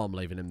stairs. Oh, I'm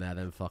leaving him there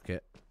then, fuck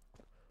it.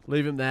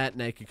 Leave him there,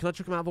 naked. Can I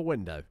chuck him out of a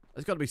window?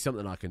 There's got to be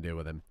something I can do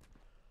with him.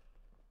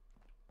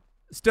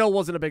 Still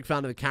wasn't a big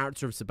fan of the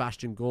character of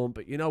Sebastian Gaunt,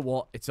 but you know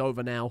what? It's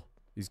over now.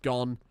 He's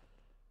gone.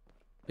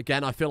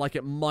 Again, I feel like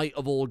it might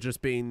have all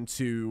just been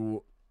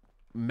to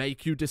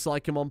make you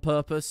dislike him on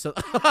purpose, so,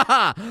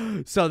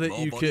 so that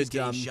you could...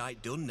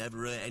 shite done,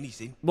 never hurt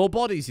anything. More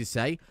bodies, you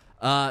say?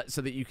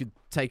 So that you could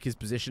take his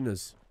position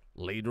as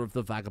leader of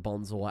the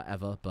Vagabonds or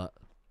whatever, but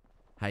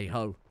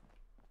hey-ho.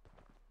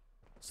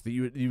 So that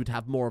you would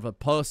have more of a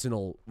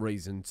personal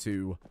reason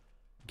to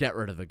get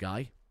rid of the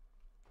guy.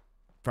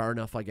 Fair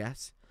enough, I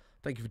guess.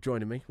 Thank you for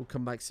joining me. We'll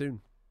come back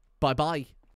soon. Bye-bye.